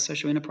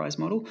social enterprise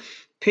model.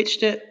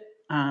 Pitched it,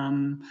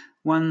 won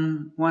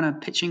a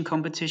pitching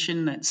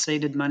competition that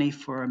seeded money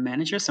for a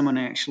manager, someone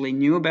who actually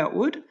knew about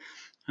wood,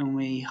 and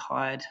we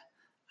hired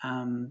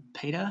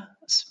Peter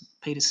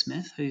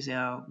Smith, who's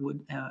our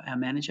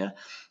manager,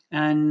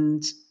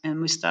 and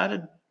we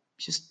started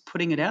just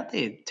putting it out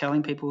there,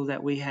 telling people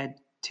that we had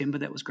timber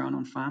that was grown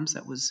on farms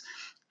that was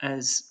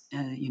as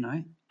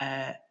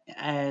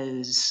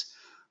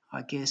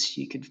I guess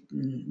you could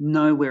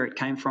know where it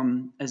came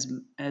from as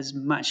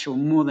much or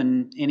more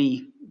than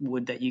any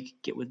wood that you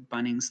could get with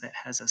Bunnings that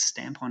has a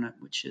stamp on it,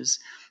 which is,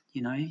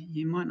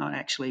 you might not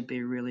actually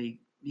be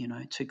really,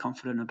 too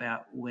confident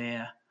about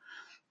where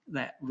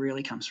that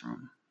really comes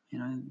from.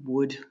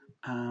 Wood,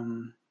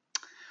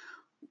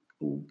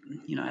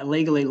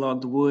 illegally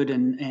logged wood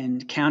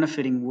and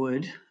counterfeiting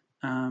wood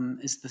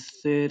is the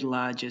third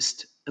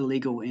largest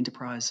illegal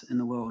enterprise in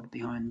the world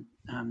behind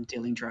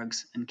dealing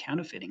drugs and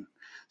counterfeiting.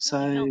 So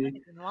that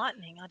is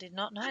enlightening. I did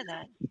not know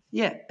that.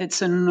 Yeah,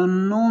 it's an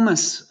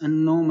enormous,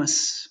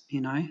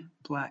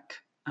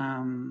 black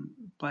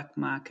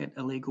market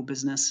illegal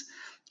business.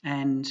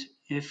 And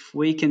if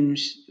we can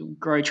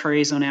grow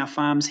trees on our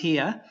farms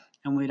here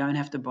and we don't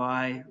have to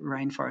buy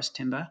rainforest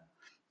timber,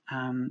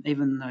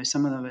 even though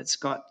some of it's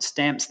got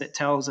stamps that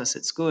tells us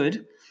it's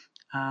good,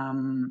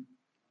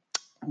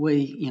 we're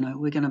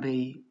going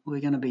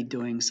to be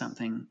doing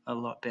something a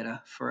lot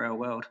better for our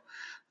world.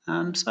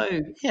 That's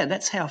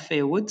how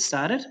Fairwood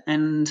started,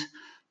 and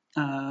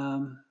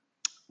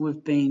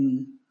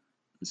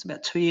it's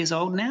about 2 years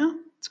old now.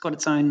 It's got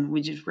its own.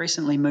 We just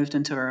recently moved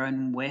into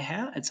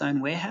its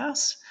own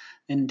warehouse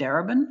in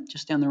Darebin,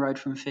 just down the road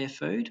from Fair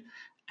Food,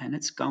 and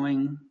it's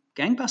going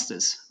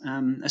gangbusters.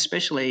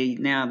 Especially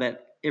now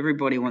that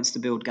everybody wants to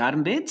build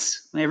garden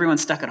beds.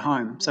 Everyone's stuck at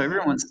home, so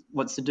everyone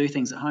wants to do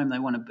things at home. They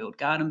want to build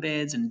garden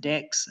beds and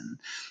decks,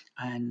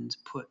 and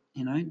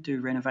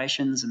do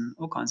renovations and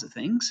all kinds of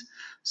things.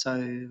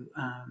 So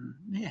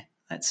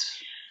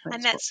that's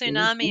and that what we're doing.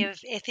 tsunami of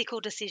ethical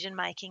decision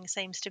making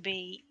seems to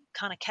be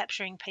kind of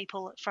capturing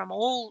people from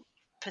all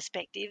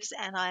perspectives,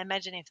 and I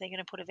imagine if they're going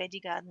to put a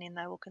veggie garden in,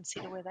 they will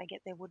consider where they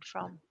get their wood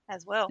from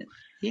as well.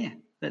 Yeah,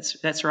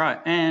 that's right.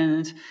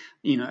 And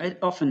it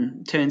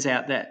often turns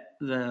out that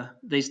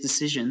these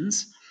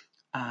decisions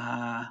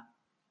are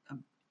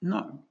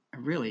not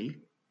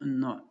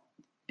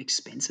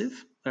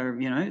expensive. They're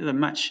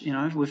much.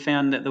 We've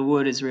found that the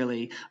wood is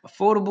really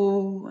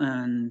affordable,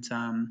 and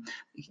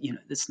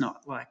it's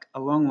not like a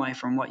long way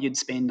from what you'd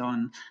spend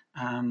on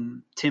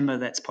timber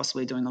that's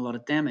possibly doing a lot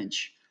of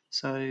damage.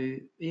 So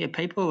yeah,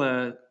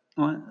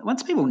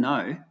 once people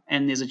know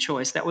and there's a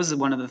choice. That was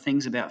one of the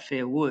things about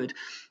Fair Wood.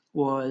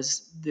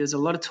 Was there's a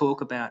lot of talk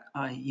about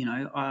I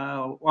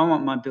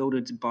want my builder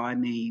to buy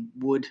me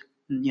wood,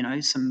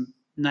 some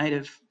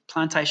native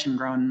plantation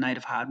grown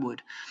native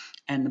hardwood,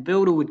 and the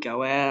builder would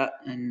go out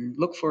and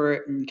look for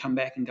it and come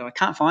back and go, I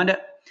can't find it,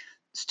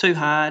 it's too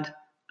hard,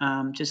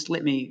 how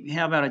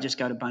about I just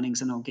go to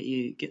Bunnings and I'll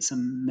get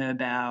some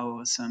merbau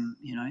or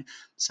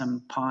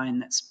some pine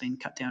that's been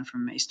cut down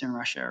from Eastern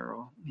Russia,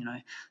 or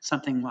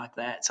something like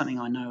that, something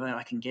I know that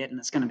I can get and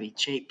it's going to be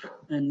cheap.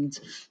 And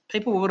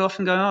people would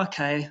often go,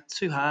 okay, it's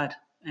too hard,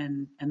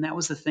 and that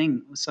was the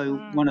thing.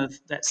 So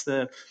that's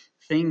the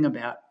thing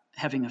about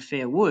having a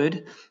Fair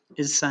Wood,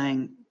 is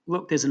saying,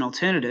 look, there's an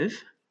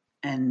alternative,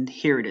 and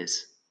here it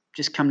is.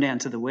 Just come down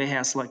to the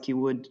warehouse like you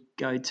would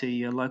go to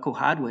your local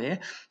hardware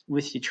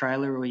with your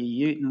trailer or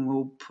your ute, and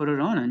we'll put it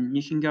on, and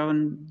you can go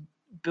and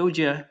build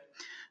your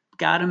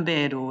garden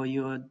bed or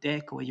your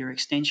deck or your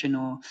extension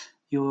or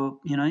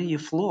your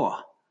floor.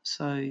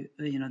 So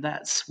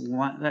that's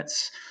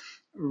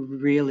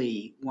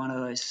really one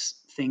of those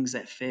things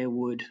that Fair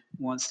Wood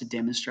wants to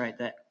demonstrate,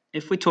 that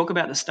if we talk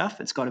about the stuff,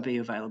 it's got to be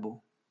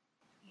available.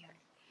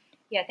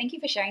 Yeah, thank you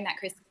for sharing that,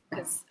 Chris,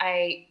 because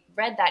I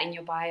read that in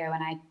your bio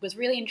and I was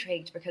really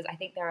intrigued, because I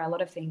think there are a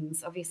lot of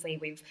things. Obviously,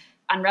 we've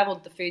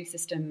unraveled the food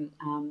system.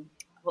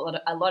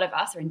 A lot of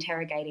us are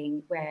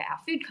interrogating where our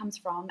food comes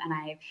from, and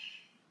I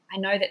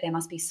know that there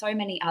must be so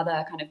many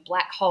other kind of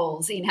black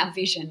holes in our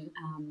vision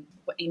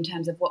in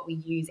terms of what we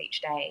use each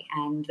day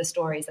and the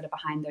stories that are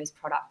behind those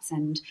products,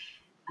 and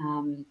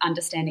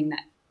understanding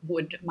that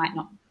wood might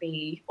not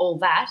be all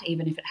that,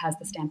 even if it has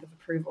the stamp of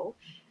approval.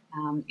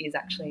 Is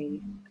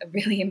actually a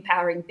really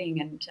empowering thing.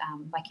 And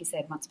like you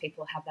said, once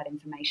people have that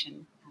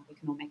information, we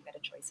can all make better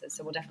choices.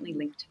 So we'll definitely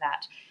link to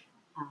that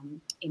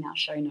in our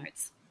show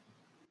notes.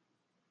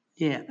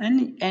 Yeah,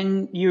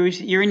 and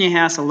you're in your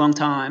house a long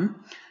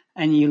time,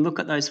 and you look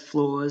at those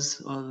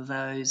floors or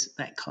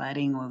that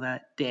cladding or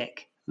that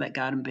deck, that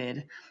garden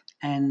bed,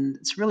 and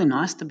it's really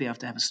nice to be able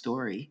to have a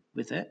story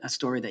with it, a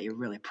story that you're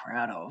really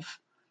proud of,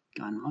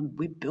 going, oh,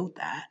 we built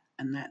that,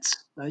 and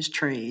those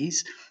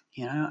trees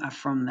are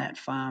from that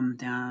farm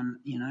down,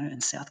 in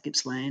South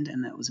Gippsland,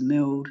 and that was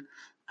milled.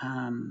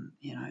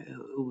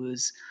 It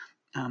was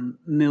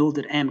milled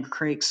at Amber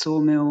Creek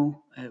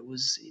Sawmill. It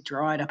was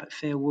dried up at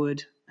Fair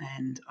Wood,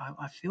 and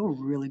I feel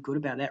really good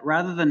about that,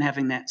 rather than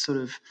having that sort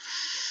of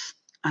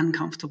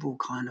uncomfortable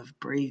kind of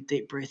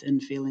deep breath in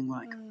feeling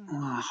like,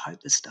 I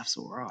hope this stuff's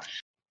all right.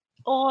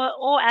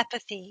 Or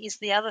apathy is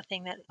the other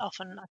thing that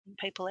often I think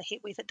people are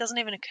hit with. It doesn't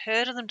even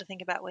occur to them to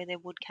think about where their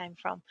wood came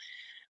from.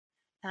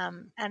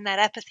 And that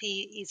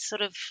apathy is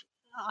sort of,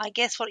 I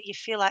guess, what you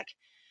feel like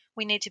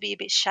we need to be a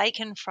bit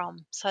shaken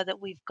from, so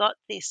that we've got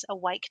this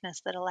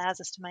awakeness that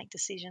allows us to make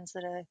decisions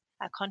that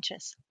are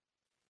conscious.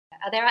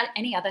 Are there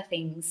any other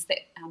things that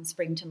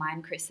spring to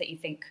mind, Chris, that you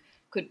think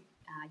could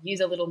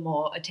use a little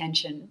more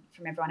attention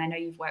from everyone? I know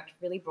you've worked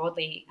really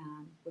broadly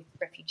with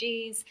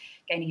refugees,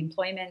 gaining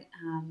employment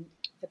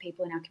for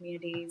people in our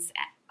communities.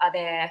 Are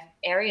there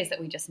areas that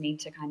we just need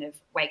to kind of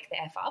wake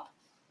the F up?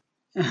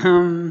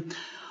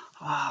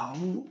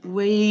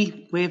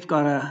 We've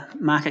got a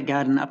market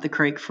garden up the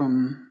creek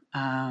from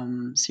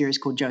series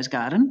called Joe's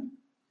Garden.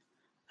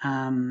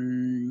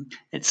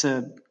 It's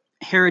a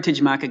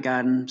heritage market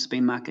garden. It's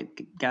been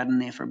market garden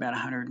there for about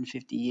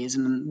 150 years,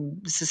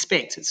 and I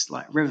suspect it's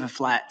like river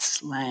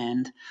flats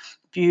land,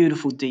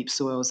 beautiful deep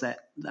soils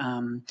that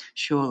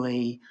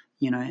surely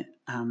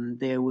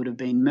there would have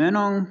been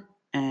Murnong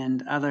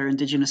and other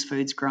Indigenous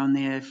foods grown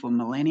there for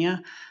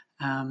millennia,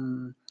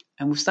 and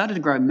we've started to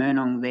grow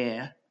Murnong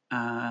there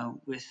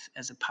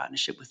as a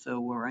partnership with the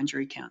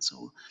Wurundjeri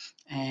Council,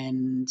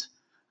 and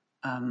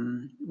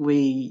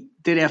we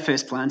did our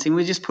first planting.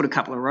 We just put a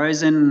couple of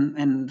rows in,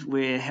 and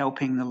we're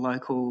helping the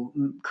local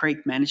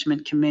creek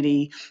management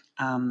committee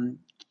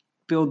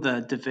build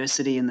the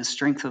diversity and the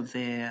strength of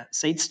their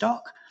seed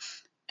stock.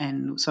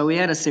 And so we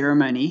had a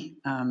ceremony.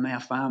 Our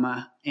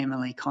farmer,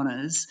 Emily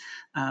Connors,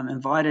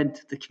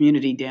 invited the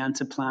community down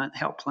to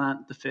help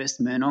plant the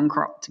first Murnong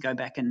crop to go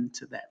back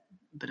into that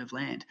bit of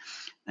land.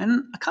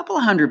 And a couple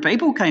of hundred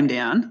people came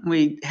down.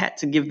 We had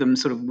to give them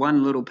sort of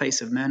one little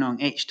piece of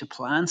Murnong each to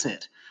plant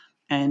it.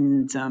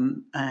 and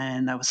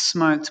they were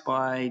smoked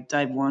by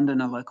Dave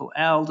Wandon, a local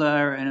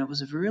elder, and it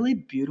was a really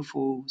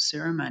beautiful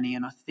ceremony.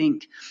 And I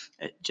think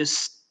it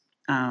just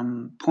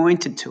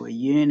pointed to a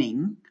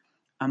yearning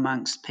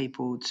amongst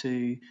people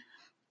to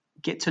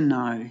get to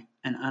know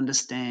and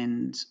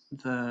understand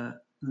the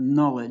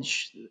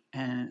knowledge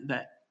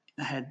that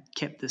had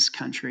kept this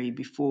country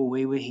before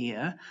we were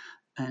here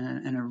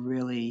in a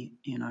really,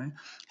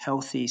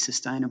 healthy,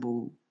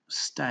 sustainable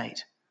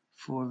state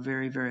for a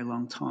very, very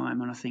long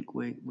time. And I think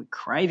we're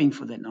craving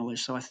for that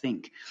knowledge. So I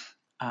think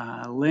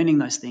learning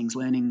those things,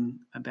 learning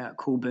about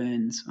cool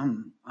burns.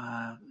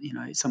 A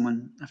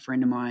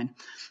friend of mine,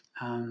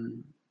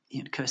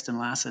 Kirsten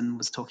Larson,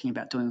 was talking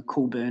about doing a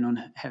cool burn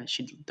on how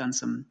she'd done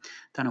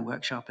a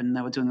workshop, and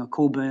they were doing a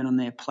cool burn on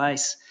their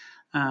place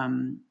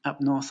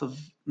up north of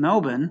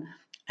Melbourne.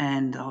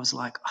 And I was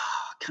like,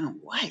 I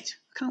can't wait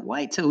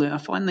to learn. I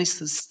find this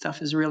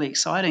stuff is really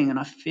exciting, and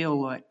I feel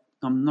like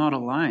I'm not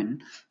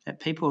alone,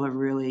 that people are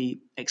really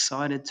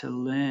excited to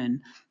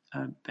learn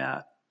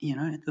about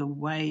the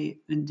way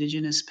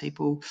Indigenous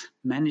people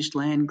managed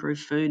land, grew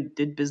food,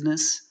 did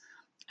business,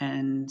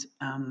 and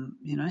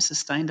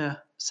sustained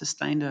a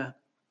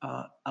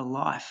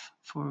life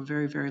for a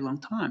very, very long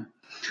time.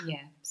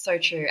 Yeah, so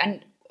true.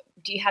 And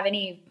do you have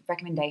any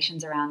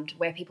recommendations around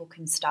where people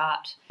can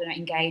start to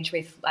engage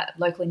with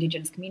local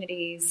Indigenous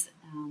communities?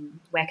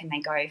 Where can they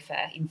go for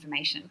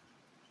information?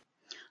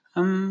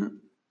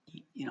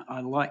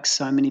 I like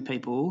so many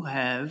people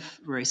have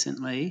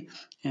recently,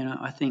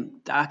 I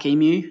think Dark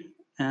Emu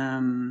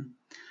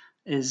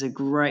is a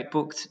great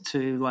book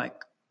to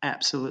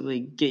absolutely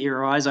get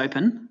your eyes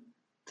open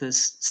to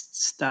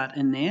start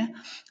in there.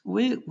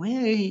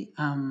 We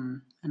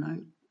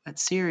at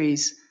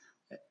Ceres,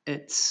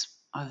 it's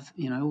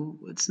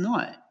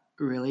not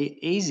really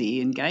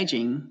easy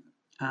engaging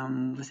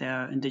with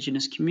our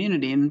Indigenous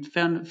community, and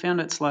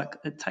found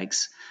it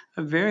takes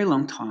a very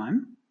long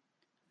time.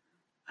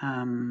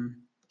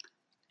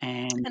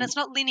 And it's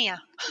not linear.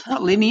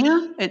 Not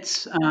linear.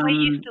 It's we're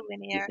used to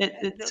linear.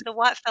 The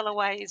Whitefella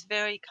way is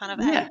very kind of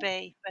A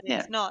B, but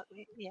it's not.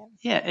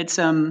 Yeah. It's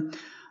and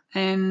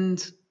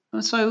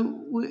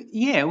so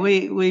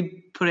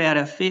we put out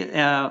our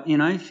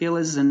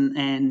feelers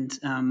and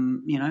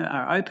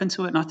are open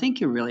to it. And I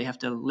think you really have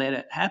to let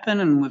it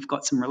happen. And we've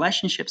got some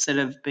relationships that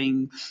have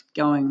been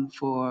going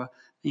for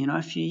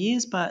a few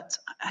years, but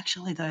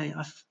actually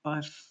I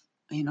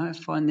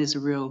find there's a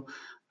real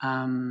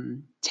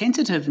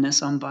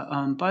tentativeness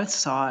on both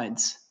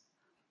sides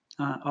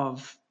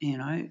of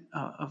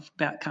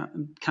about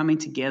coming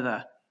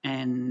together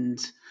and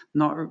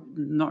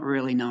not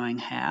really knowing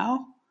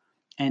how,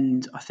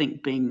 and I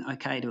think being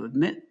okay to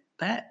admit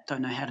that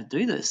don't know how to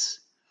do this.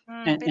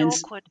 A bit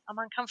awkward. I'm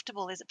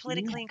uncomfortable. Is it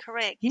politically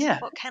incorrect? Yeah.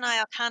 What can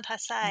I or can't I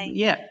say?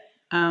 Yeah.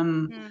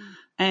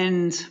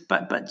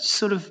 But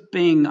sort of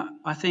being,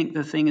 I think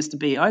the thing is to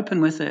be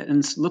open with it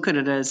and look at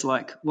it as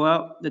like,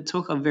 well, it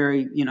took a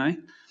very,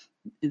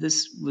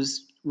 this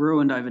was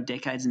ruined over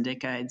decades and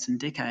decades and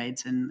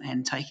decades,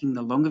 and taking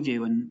the longer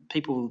view, and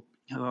people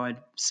who I'd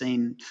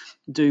seen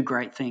do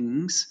great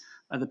things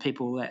are the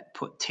people that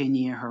put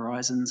 10-year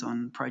horizons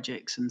on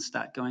projects and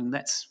start going,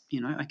 that's,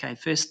 okay,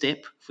 first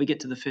step, if we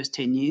get to the first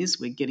 10 years,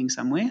 we're getting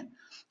somewhere,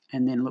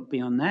 and then look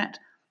beyond that.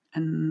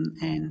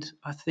 And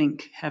I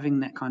think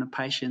having that kind of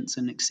patience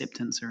and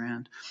acceptance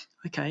around,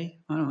 okay,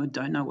 I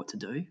don't know what to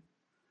do,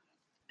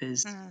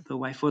 is the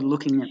way forward.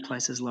 Looking at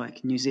places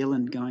like New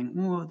Zealand going,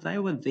 oh, they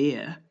were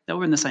there. They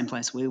were in the same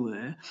place we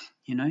were,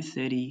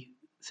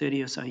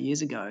 30 or so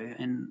years ago.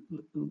 And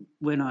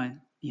when I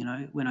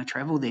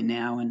travel there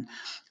now, and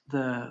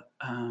the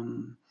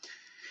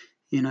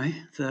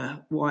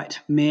white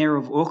mayor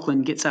of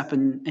Auckland gets up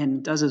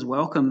and does his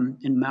welcome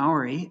in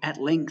Maori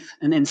at length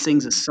and then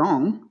sings a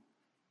song,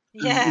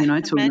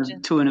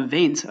 to an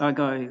event, I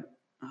go,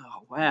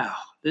 oh, wow,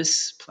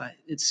 this place,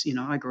 it's,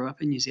 I grew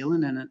up in New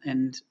Zealand,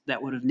 and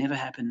that would have never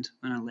happened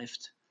when I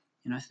left,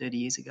 30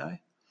 years ago.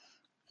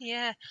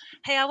 Yeah.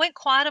 Hey, I went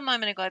quiet a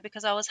moment ago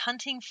because I was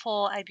hunting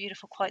for a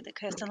beautiful quote that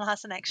Kirsten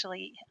Larson I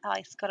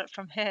got it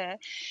from her.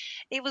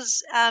 It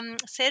was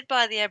said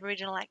by the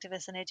Aboriginal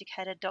activist and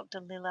educator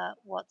Dr. Lilla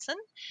Watson.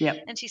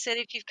 Yep. And she said,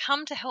 if you've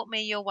come to help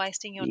me, you're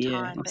wasting your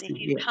time. But if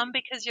you've come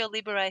because your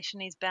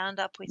liberation is bound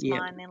up with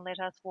mine, then let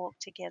us walk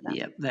together.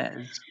 Yep, that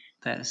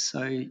is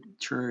so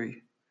true.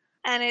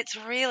 And it's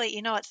really,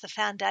 it's the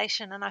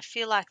foundation. And I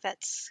feel like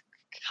that's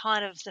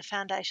kind of the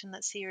foundation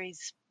that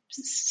Ceres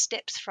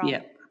steps from.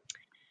 Yep.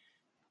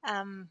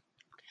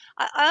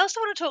 I also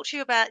want to talk to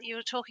you about, you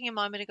were talking a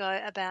moment ago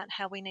about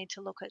how we need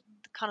to look at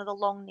kind of the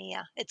long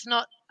near. It's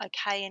not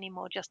okay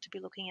anymore just to be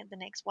looking at the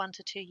next 1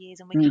 to 2 years,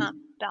 and we can't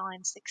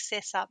bind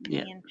success up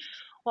in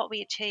what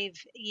we achieve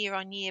year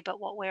on year, but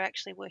what we're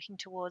actually working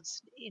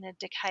towards in a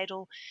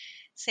decadal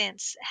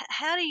sense.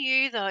 How do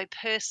you, though,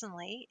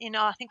 personally,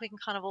 I think we can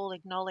kind of all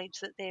acknowledge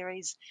that there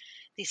is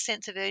this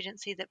sense of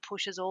urgency that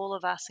pushes all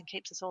of us and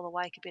keeps us all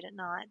awake a bit at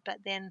night,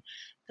 but then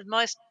the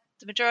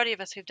majority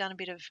of us who've done a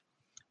bit of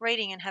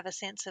reading and have a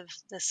sense of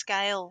the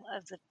scale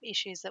of the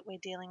issues that we're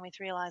dealing with,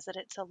 realise that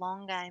it's a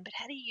long game. But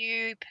how do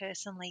you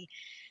personally,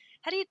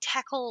 how do you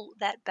tackle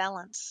that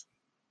balance?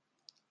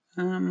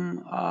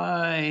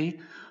 I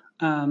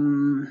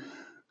um,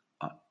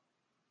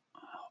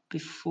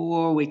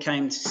 before we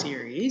came to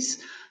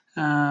series,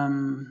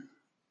 my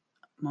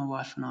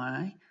wife and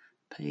I,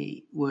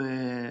 Pete,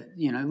 were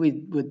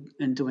we were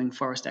doing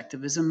forest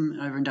activism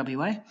over in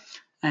WA,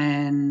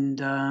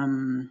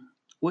 and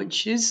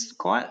which is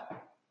quite.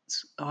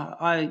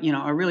 I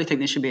really think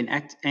there should be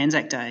an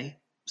Anzac Day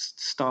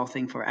style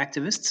thing for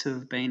activists who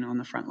have been on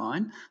the front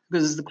line,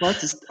 because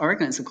I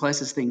reckon it's the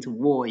closest thing to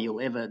war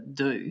you'll ever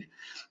do.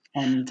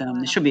 And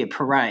there should be a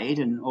parade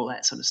and all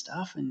that sort of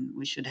stuff, and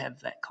we should have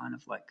that kind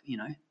of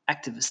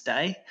activist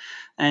day,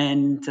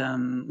 and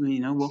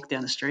walk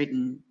down the street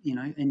and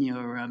in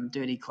your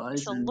dirty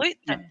clothes, Salute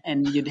them.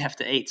 and you'd have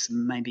to eat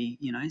some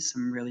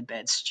really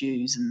bad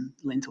stews and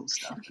lentil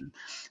stuff and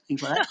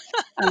things like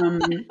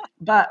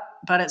that.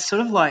 But it's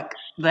sort of like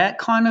that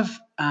kind of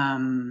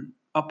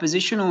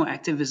oppositional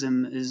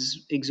activism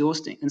is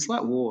exhausting. It's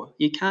like war;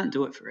 you can't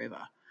do it forever.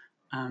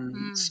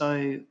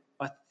 So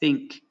I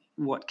think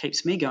what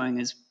keeps me going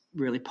is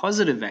really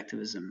positive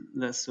activism,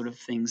 the sort of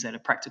things that are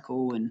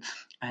practical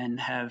and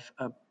have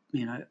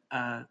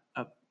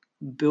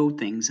build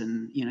things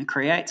and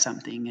create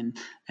something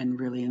and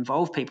really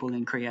involve people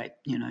and create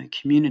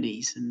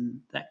communities and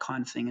that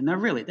kind of thing. And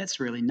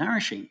that's really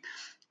nourishing.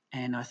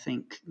 And I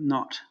think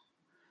not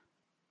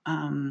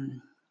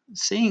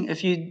seeing,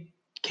 if you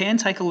can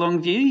take a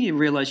long view, you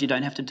realize you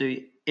don't have to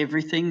do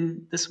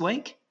everything this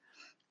week.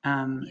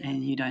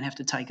 And you don't have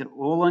to take it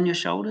all on your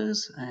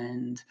shoulders.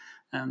 And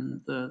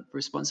the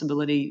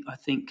responsibility, I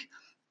think,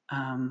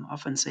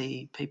 often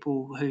see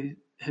people who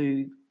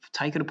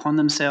take it upon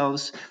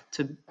themselves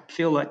to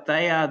feel like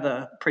they are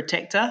the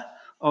protector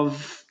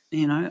of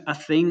a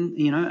thing,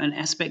 an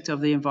aspect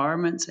of the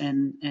environment,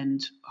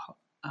 and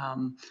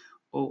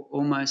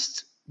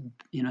almost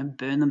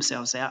burn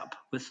themselves up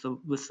with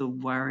the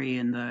worry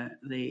and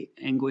the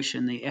anguish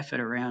and the effort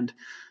around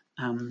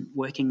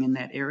working in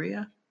that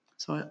area.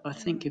 So I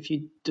think if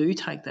you do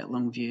take that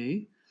long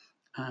view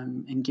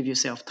and give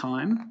yourself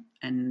time,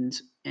 and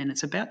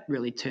it's about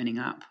really turning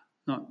up,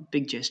 not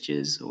big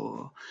gestures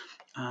or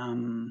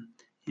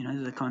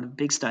the kind of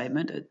big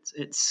statement.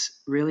 It's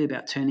really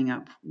about turning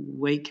up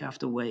week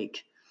after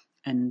week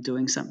and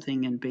doing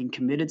something and being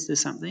committed to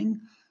something.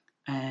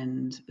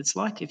 And it's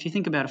like, if you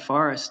think about a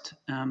forest,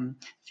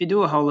 if you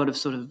do a whole lot of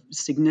sort of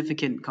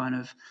significant kind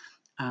of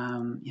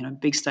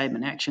big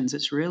statement actions,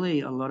 it's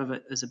really, a lot of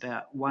it is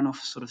about one-off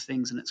sort of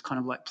things, and it's kind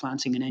of like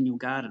planting an annual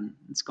garden.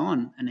 It's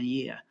gone in a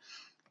year.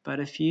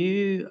 But if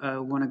you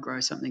want to grow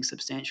something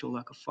substantial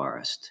like a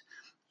forest,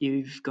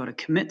 you've got to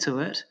commit to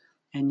it,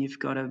 and you've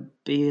got to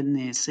be in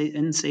there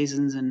in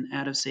seasons and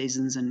out of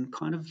seasons, and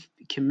kind of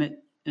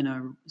commit in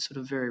a sort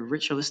of very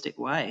ritualistic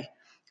way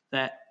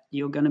that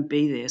you're going to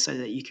be there so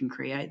that you can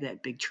create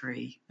that big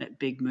tree, that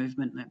big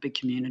movement, that big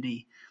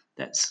community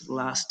that's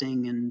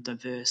lasting and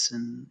diverse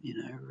and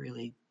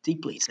really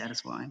deeply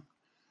satisfying.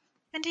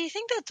 And do you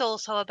think that's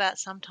also about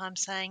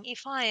sometimes saying,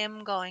 if I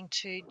am going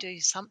to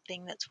do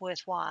something that's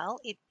worthwhile,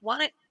 it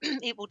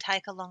will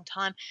take a long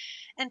time,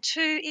 and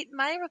two, it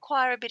may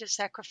require a bit of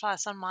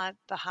sacrifice on my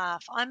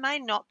behalf. I may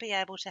not be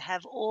able to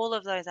have all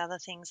of those other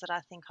things that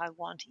I think I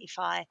want if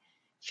I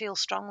feel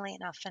strongly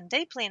enough and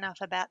deeply enough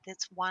about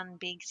this one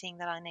big thing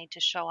that I need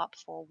to show up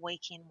for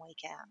week in,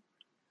 week out.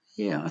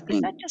 Yeah, I think.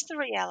 Is that just the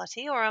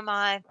reality, or am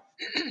I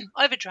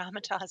over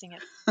dramatizing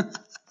it?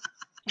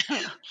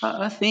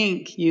 I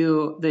think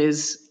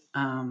COVID's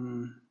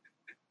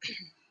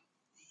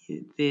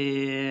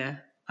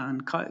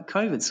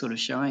sort of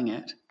showing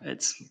it.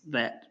 It's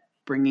that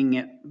bringing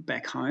it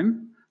back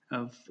home,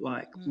 of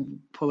like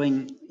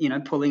pulling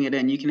it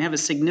in. You can have a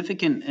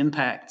significant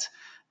impact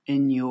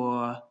in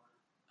your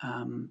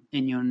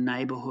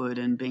neighborhood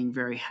and being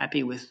very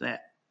happy with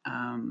that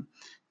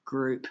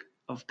group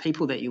of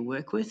people that you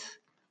work with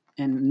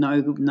and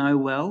know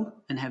well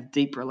and have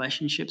deep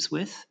relationships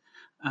with,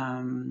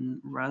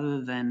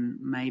 rather than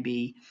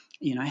maybe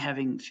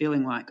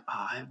feeling like,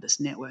 I have this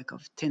network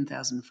of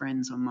 10,000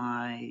 friends on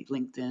my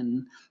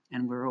LinkedIn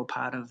and we're all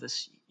part of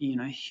this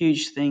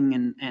huge thing,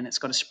 and it's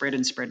got to spread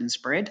and spread and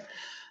spread,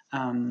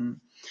 or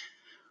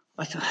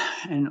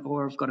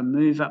I've got to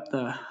move up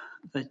the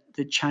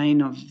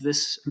chain of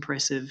this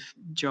impressive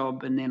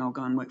job, and then I'll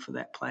go and work for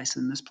that place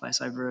and this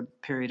place over a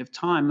period of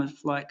time, of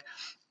like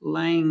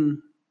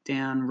laying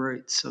down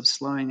roots, of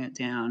slowing it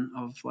down,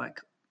 of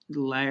like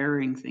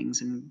layering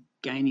things and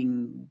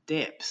gaining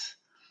depth.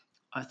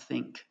 I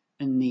think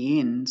in the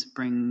end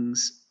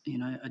brings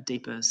a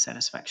deeper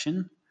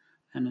satisfaction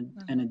and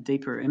a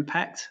deeper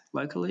impact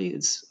locally.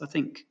 I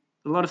think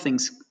a lot of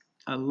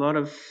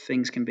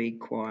things can be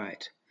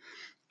quite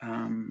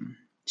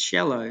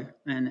shallow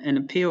and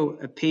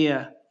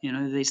appear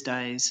these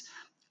days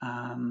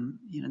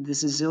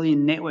There's a zillion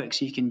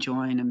networks you can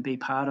join and be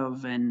part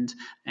of, and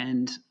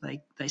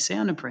they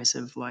sound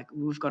impressive. Like,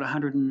 we've got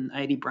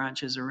 180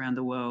 branches around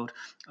the world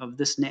of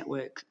this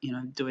network,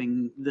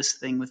 doing this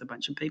thing with a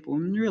bunch of people.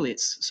 And really,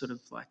 it's sort of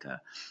like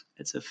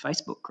it's a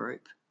Facebook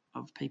group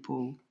of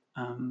people,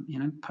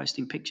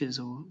 posting pictures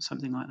or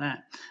something like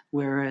that.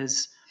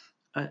 Whereas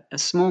a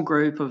small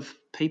group of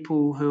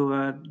people who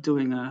are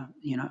doing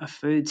a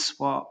food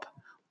swap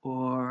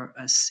or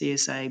a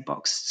CSA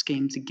box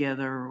scheme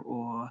together,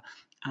 or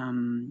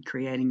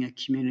creating a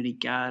community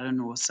garden,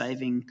 or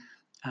saving,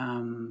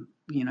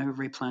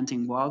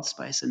 replanting wild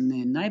space in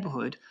their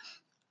neighbourhood.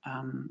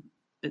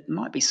 It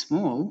might be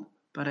small,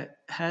 but it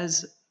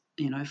has,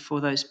 for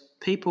those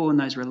people and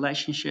those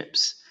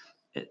relationships,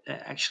 it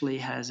actually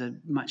has a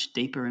much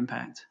deeper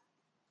impact.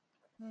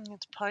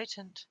 It's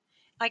potent.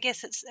 I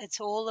guess it's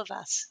all of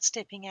us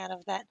stepping out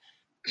of that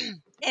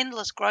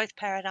endless growth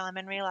paradigm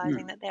and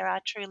realizing that there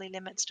are truly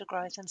limits to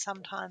growth, and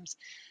sometimes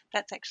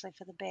that's actually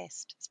for the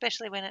best,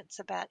 especially when it's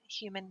about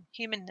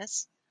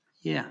humanness.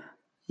 Yeah.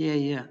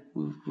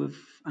 We've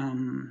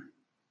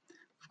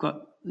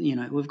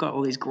got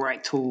all these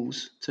great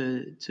tools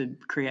to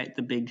create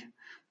the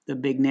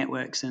big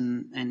networks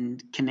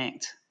and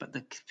connect, but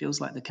it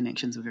feels like the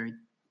connections are very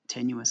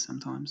tenuous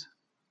sometimes.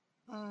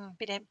 A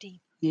bit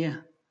empty. Yeah.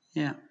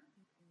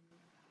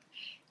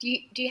 Do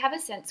you have a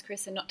sense,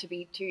 Chris, and not to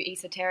be too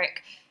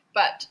esoteric,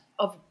 but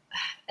of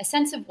a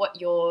sense of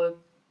what you're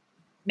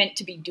meant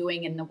to be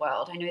doing in the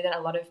world? I know that a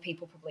lot of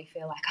people probably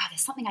feel like, there's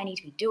something I need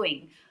to be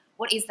doing.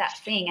 What is that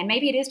thing? And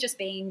maybe it is just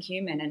being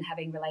human and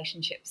having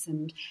relationships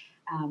and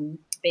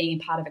being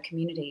a part of a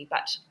community.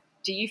 But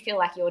do you feel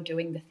like you're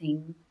doing the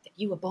thing that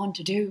you were born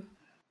to do?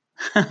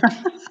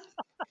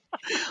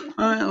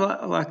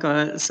 Like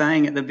I was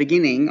saying at the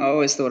beginning, I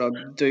always thought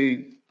I'd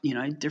do,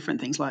 different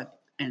things.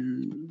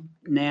 And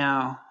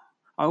now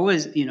I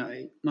always,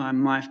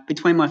 my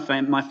between my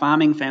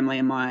farming family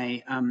and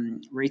my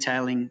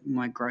retailing,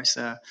 my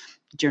grocer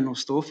general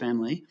store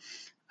family,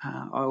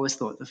 I always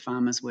thought the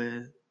farmers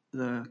were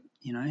the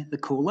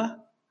cooler.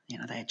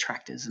 They had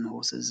tractors and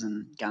horses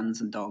and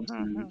guns and dogs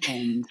and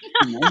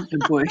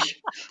the bush,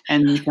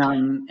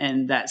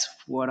 and that's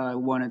what I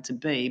wanted to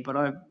be. But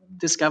I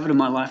discovered in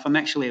my life I'm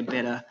actually a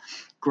better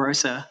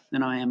grocer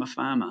than I am a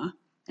farmer.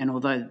 And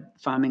although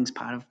farming's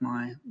part of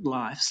my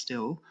life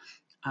still,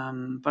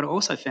 but I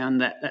also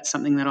found that that's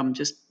something that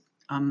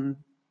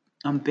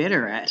I'm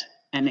better at,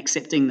 and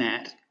accepting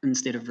that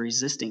instead of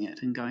resisting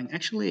it and going,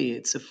 actually,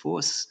 it's a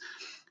force.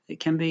 It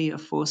can be a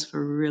force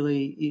for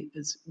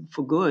it's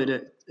for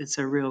good. It's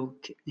a real,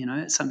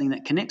 it's something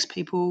that connects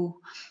people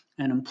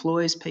and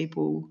employs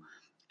people,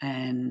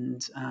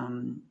 and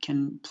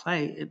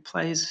it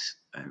plays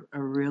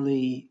a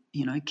really,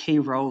 key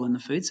role in the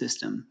food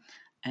system.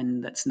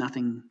 And that's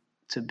nothing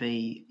to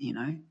be,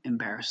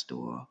 embarrassed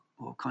or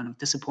kind of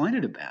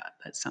disappointed about.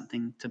 That's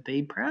something to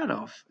be proud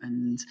of.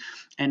 And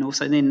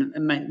also then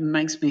it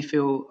makes me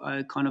feel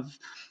I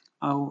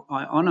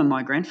honour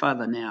my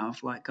grandfather now,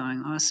 of like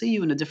going, I see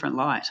you in a different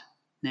light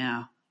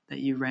now that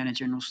you ran a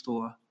general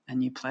store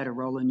and you played a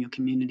role in your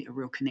community, a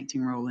real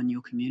connecting role in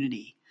your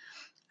community.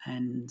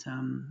 And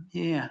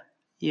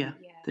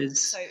there's...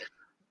 So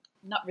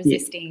not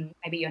resisting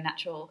maybe your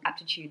natural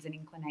aptitudes and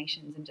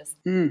inclinations, and just...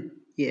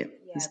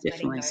 There's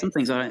definitely some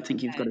things I don't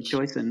think you've got a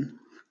choice in.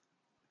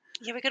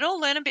 Yeah, we could all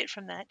learn a bit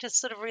from that.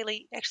 Just sort of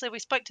really... Actually, we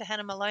spoke to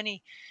Hannah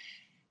Maloney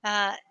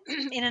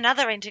in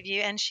another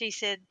interview, and she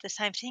said the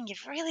same thing.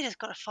 You've really just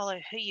got to follow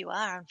who you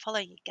are and follow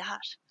your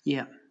gut.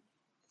 Yeah.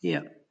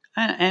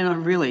 And I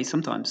really,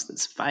 sometimes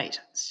it's fate.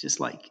 It's just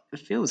like,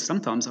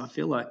 sometimes I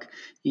feel like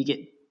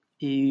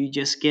you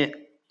just get,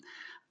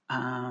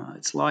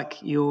 it's like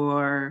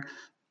you're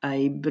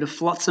a bit of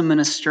flotsam in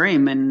a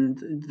stream, and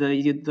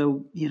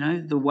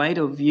the weight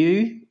of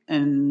you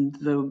and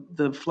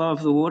the flow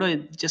of the water,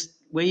 just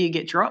where you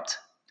get dropped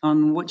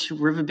on which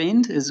river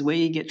bend is where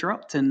you get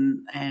dropped,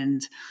 and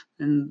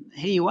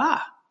here you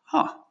are.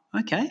 Oh,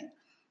 okay.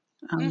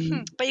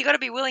 But you got to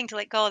be willing to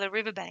let go of the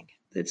riverbank.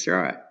 That's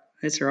right.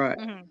 So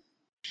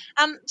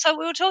I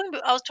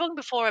was talking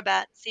before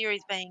about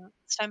theories being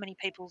so many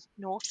people's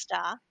North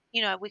Star.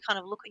 We kind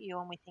of look at you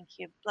and we think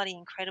you're bloody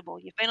incredible.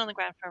 You've been on the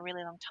ground for a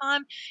really long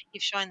time.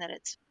 You've shown that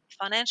it's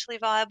financially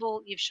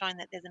viable. You've shown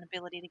that there's an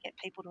ability to get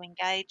people to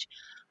engage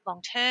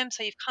long term.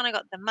 So you've kind of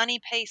got the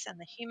money piece and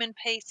the human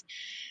piece.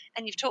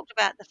 And you've talked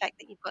about the fact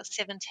that you've got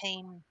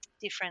 17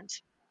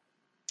 different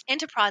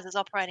enterprises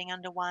operating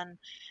under one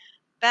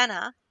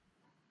banner.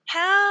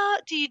 How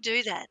do you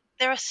do that?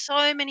 There are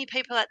so many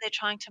people out there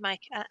trying to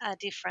make a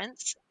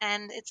difference,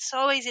 and it's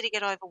so easy to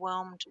get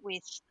overwhelmed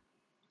with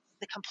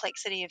the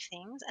complexity of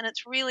things, and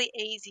it's really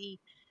easy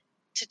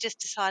to just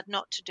decide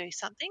not to do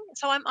something.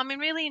 So I'm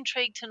really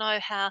intrigued to know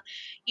how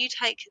you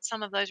take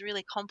some of those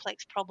really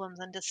complex problems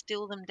and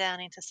distill them down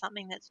into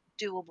something that's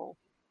doable.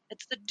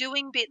 It's the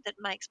doing bit that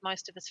makes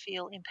most of us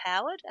feel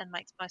empowered and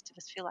makes most of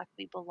us feel like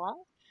we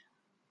belong.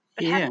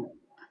 But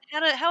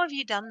how have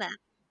you done that?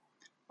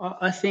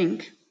 I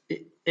think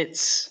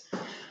it's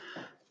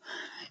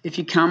if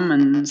you come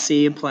and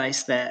see a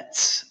place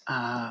that's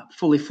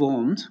fully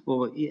formed,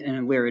 or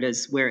where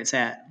it's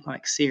at,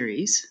 like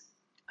Ceres,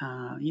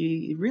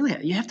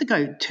 you have to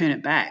go turn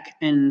it back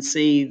and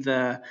see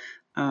the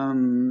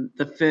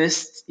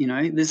first.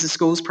 There's a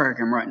schools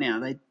program right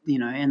now.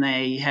 And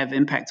they have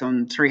impact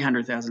on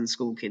 300,000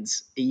 school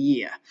kids a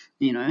year.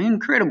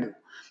 Incredible.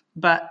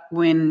 But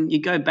when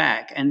you go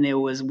back and there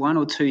was one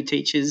or two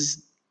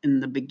teachers in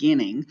the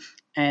beginning,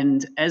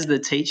 and as the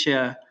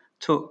teacher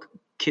took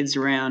kids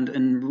around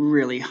in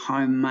really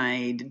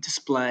homemade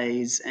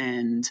displays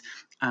and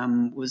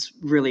was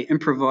really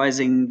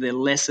improvising the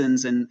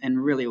lessons, and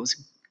really it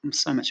was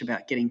so much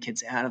about getting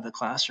kids out of the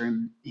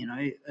classroom,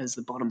 as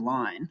the bottom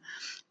line.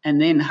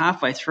 And then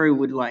halfway through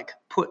would like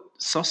put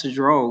sausage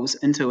rolls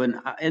into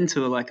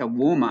like a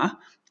warmer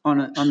on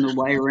the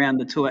way around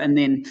the tour, and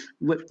then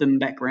whip them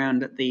back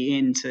around at the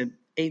end to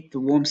eat the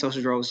warm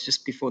sausage rolls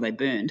just before they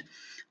burned.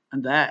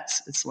 And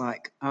it's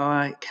like,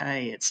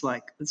 okay, it's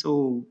like it's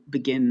all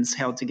begins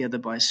held together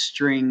by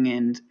string,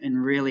 and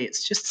really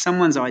it's just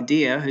someone's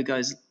idea who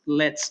goes,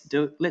 let's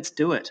do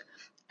it.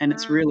 And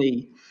it's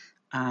really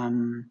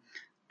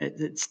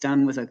it's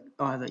done with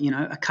either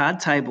a card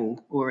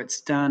table, or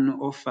it's done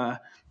off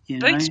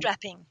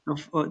bootstrapping.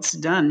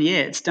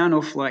 It's done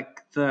off like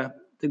the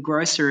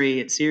grocery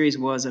at Ceres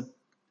was a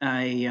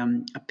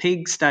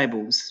pig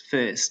stables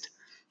first,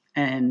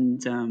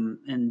 and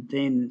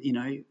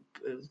then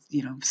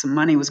some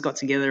money was got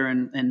together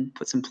and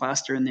put some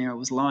plaster in there. It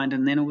was lined,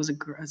 and then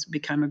it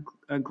became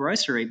a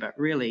grocery, but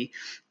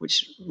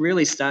which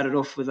really started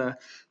off with a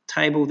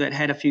table that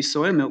had a few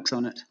soy milks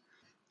on it,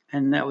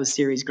 and that was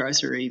Ceres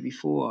Grocery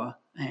before.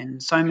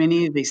 And so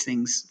many of these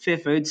things, Fair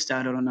Food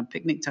started on a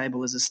picnic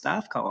table as a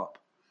staff co-op.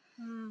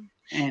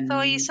 And so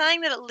are you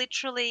saying that it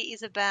literally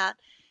is about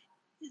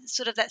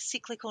sort of that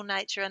cyclical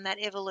nature and that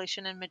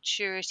evolution and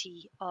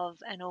maturity of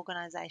an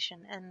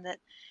organisation, and that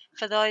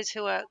for those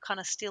who are kind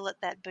of still at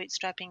that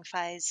bootstrapping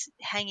phase,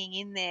 hanging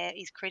in there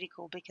is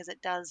critical, because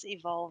it does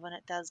evolve and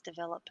it does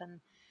develop,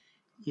 and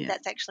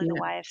that's actually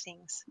the way of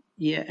things.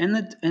 Yeah, and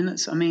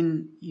it's,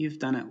 you've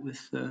done it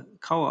with the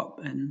co-op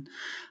and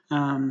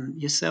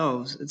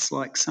yourselves. It's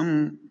like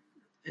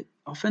it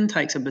often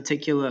takes a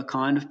particular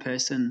kind of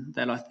person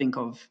that I think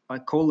of. I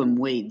call them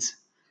weeds,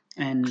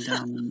 and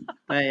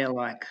they are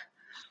like,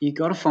 you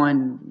got to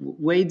find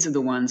weeds are the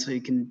ones who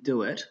can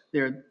do it.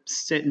 There are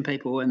certain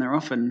people, and they're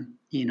often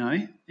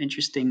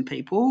interesting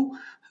people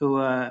who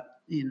are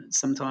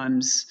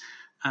sometimes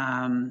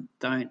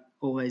don't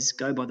always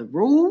go by the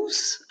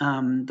rules.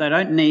 They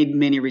don't need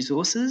many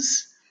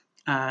resources.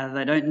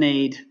 They don't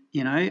need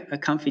a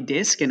comfy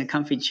desk and a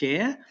comfy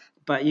chair.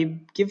 But you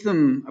give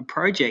them a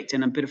project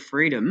and a bit of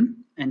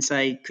freedom and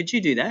say, could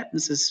you do that?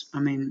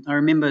 I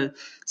remember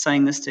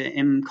saying this to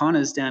Em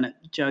Connors down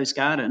at Joe's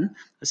Garden.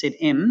 I said,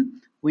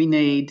 Em, we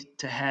need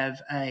to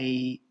have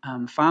a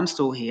farm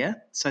stall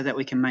here so that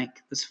we can make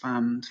this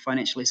farm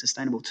financially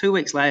sustainable. 2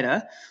 weeks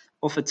later,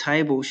 off a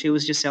table, she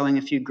was just selling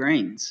a few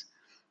greens.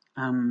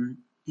 5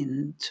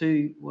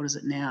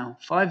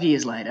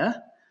 years later,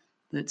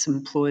 that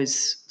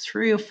employs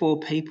 3 or 4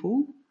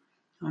 people.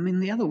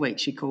 The other week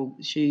through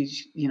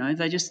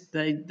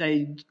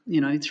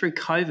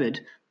COVID,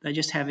 they're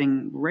just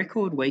having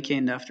record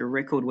weekend after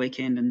record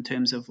weekend in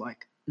terms of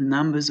like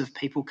numbers of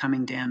people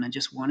coming down and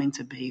just wanting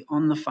to be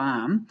on the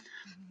farm,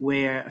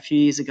 where a few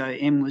years ago,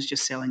 Em was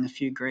just selling a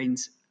few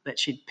greens that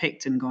she'd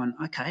picked and gone,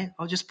 okay,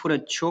 I'll just put a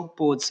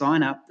chalkboard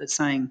sign up that's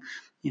saying,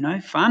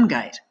 farm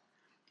gate.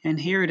 And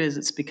here it is,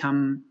 it's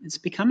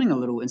becoming a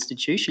little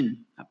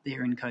institution up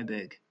there in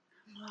Coburg.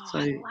 So,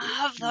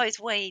 I love those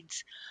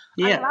weeds.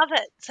 Yeah. I love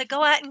it. So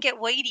go out and get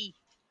weedy.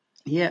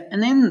 Yeah,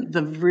 and then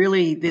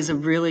there's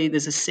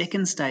a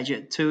second stage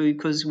it too,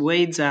 because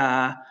weeds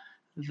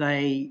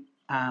they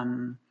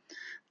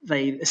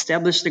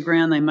establish the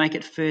ground, they make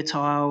it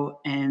fertile,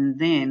 and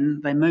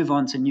then they move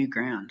on to new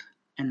ground.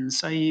 And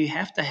so you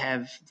have to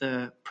have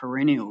the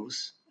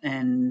perennials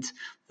and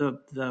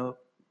the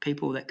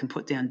people that can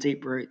put down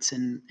deep roots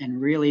and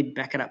really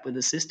back it up with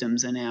the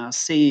systems. And our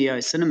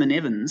CEO, Cinnamon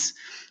Evans,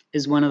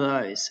 is one of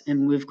those.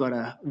 And we've got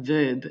a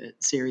verb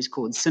at Ceres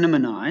called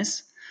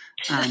cinnamonize.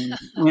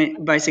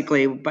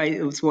 Basically,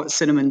 it's what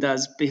Cinnamon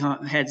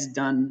has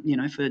done,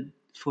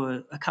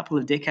 for a couple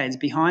of decades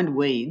behind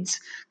weeds,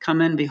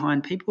 come in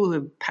behind people who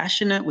are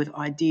passionate with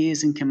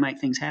ideas and can make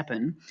things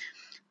happen.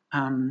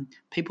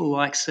 People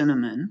like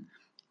Cinnamon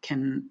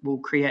will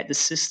create the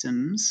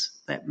systems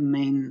that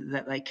mean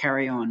that they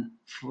carry on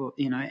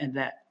and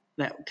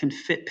that can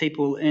fit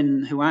people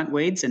in who aren't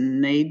weeds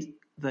and need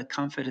the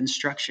comfort and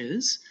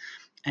structures,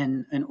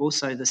 and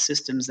also the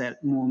systems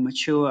that more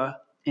mature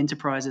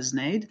enterprises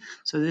need.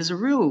 So it's a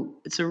real,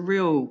 if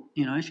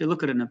you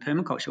look at it in a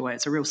permaculture way,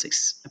 it's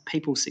a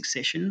people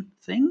succession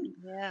thing.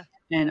 Yeah.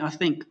 And I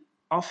think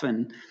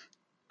often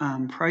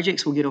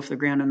projects will get off the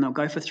ground and they'll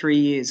go for 3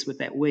 years with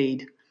that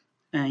weed,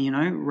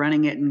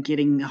 running it and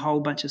getting a whole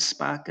bunch of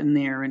spark in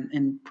there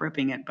and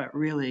prepping it. But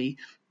really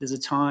there's a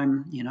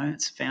time,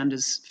 it's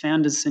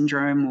founders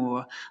syndrome,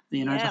 or,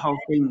 the whole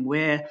thing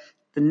where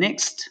the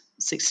next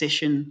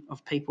succession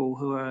of people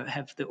who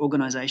have the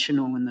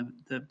organisational and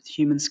the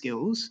human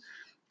skills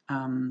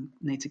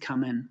need to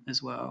come in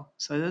as well.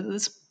 So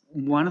that's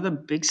one of the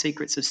big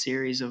secrets of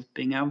series, of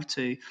being able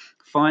to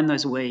find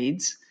those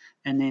weeds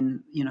and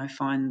then,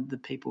 find the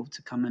people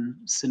to come and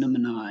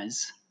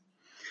cinnamonize.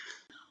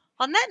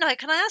 On that note,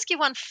 can I ask you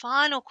one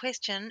final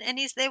question? And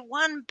is there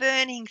one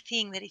burning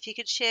thing that if you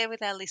could share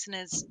with our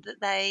listeners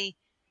that they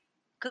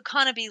could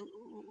kind of be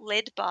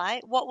led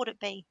by, what would it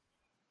be?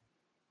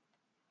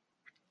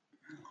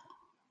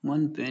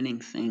 One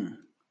burning thing.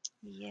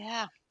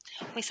 Yeah.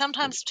 We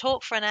sometimes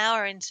talk for an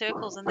hour in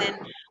circles and then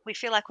we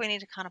feel like we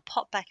need to kind of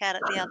pop back out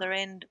at the other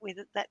end with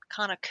that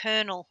kind of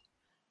kernel.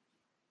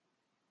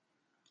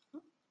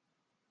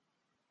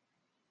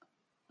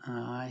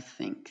 I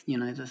think,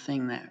 the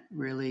thing that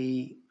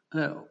really,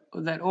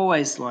 that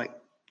always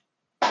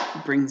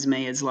brings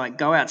me is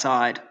go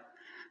outside,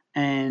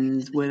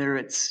 and whether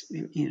it's,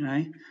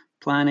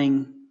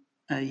 planting,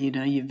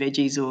 your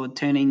veggies, or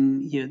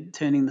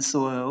turning the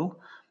soil,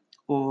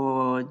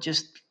 or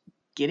just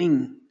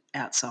getting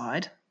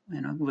outside,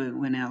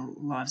 when our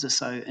lives are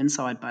so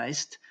inside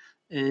based,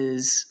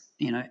 is,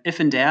 if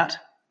in doubt,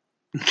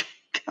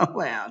 go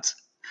out.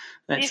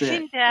 That's if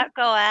it. in doubt,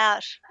 go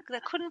out.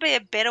 There couldn't be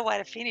a better way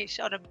to finish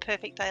on a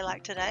perfect day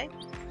like today.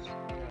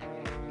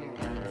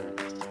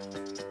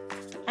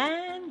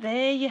 And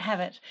there you have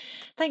it.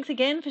 Thanks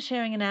again for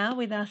sharing an hour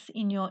with us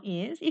in your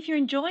ears. If you're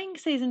enjoying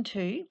season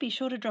 2, be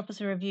sure to drop us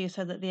a review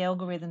so that the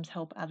algorithms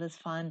help others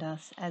find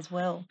us as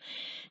well.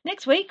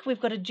 Next week,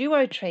 we've got a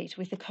duo treat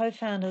with the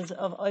co-founders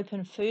of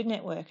Open Food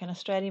Network, an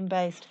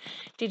Australian-based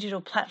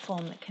digital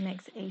platform that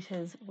connects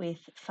eaters with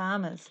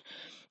farmers.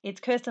 It's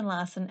Kirsten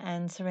Larson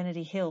and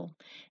Serenity Hill.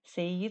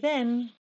 See you then.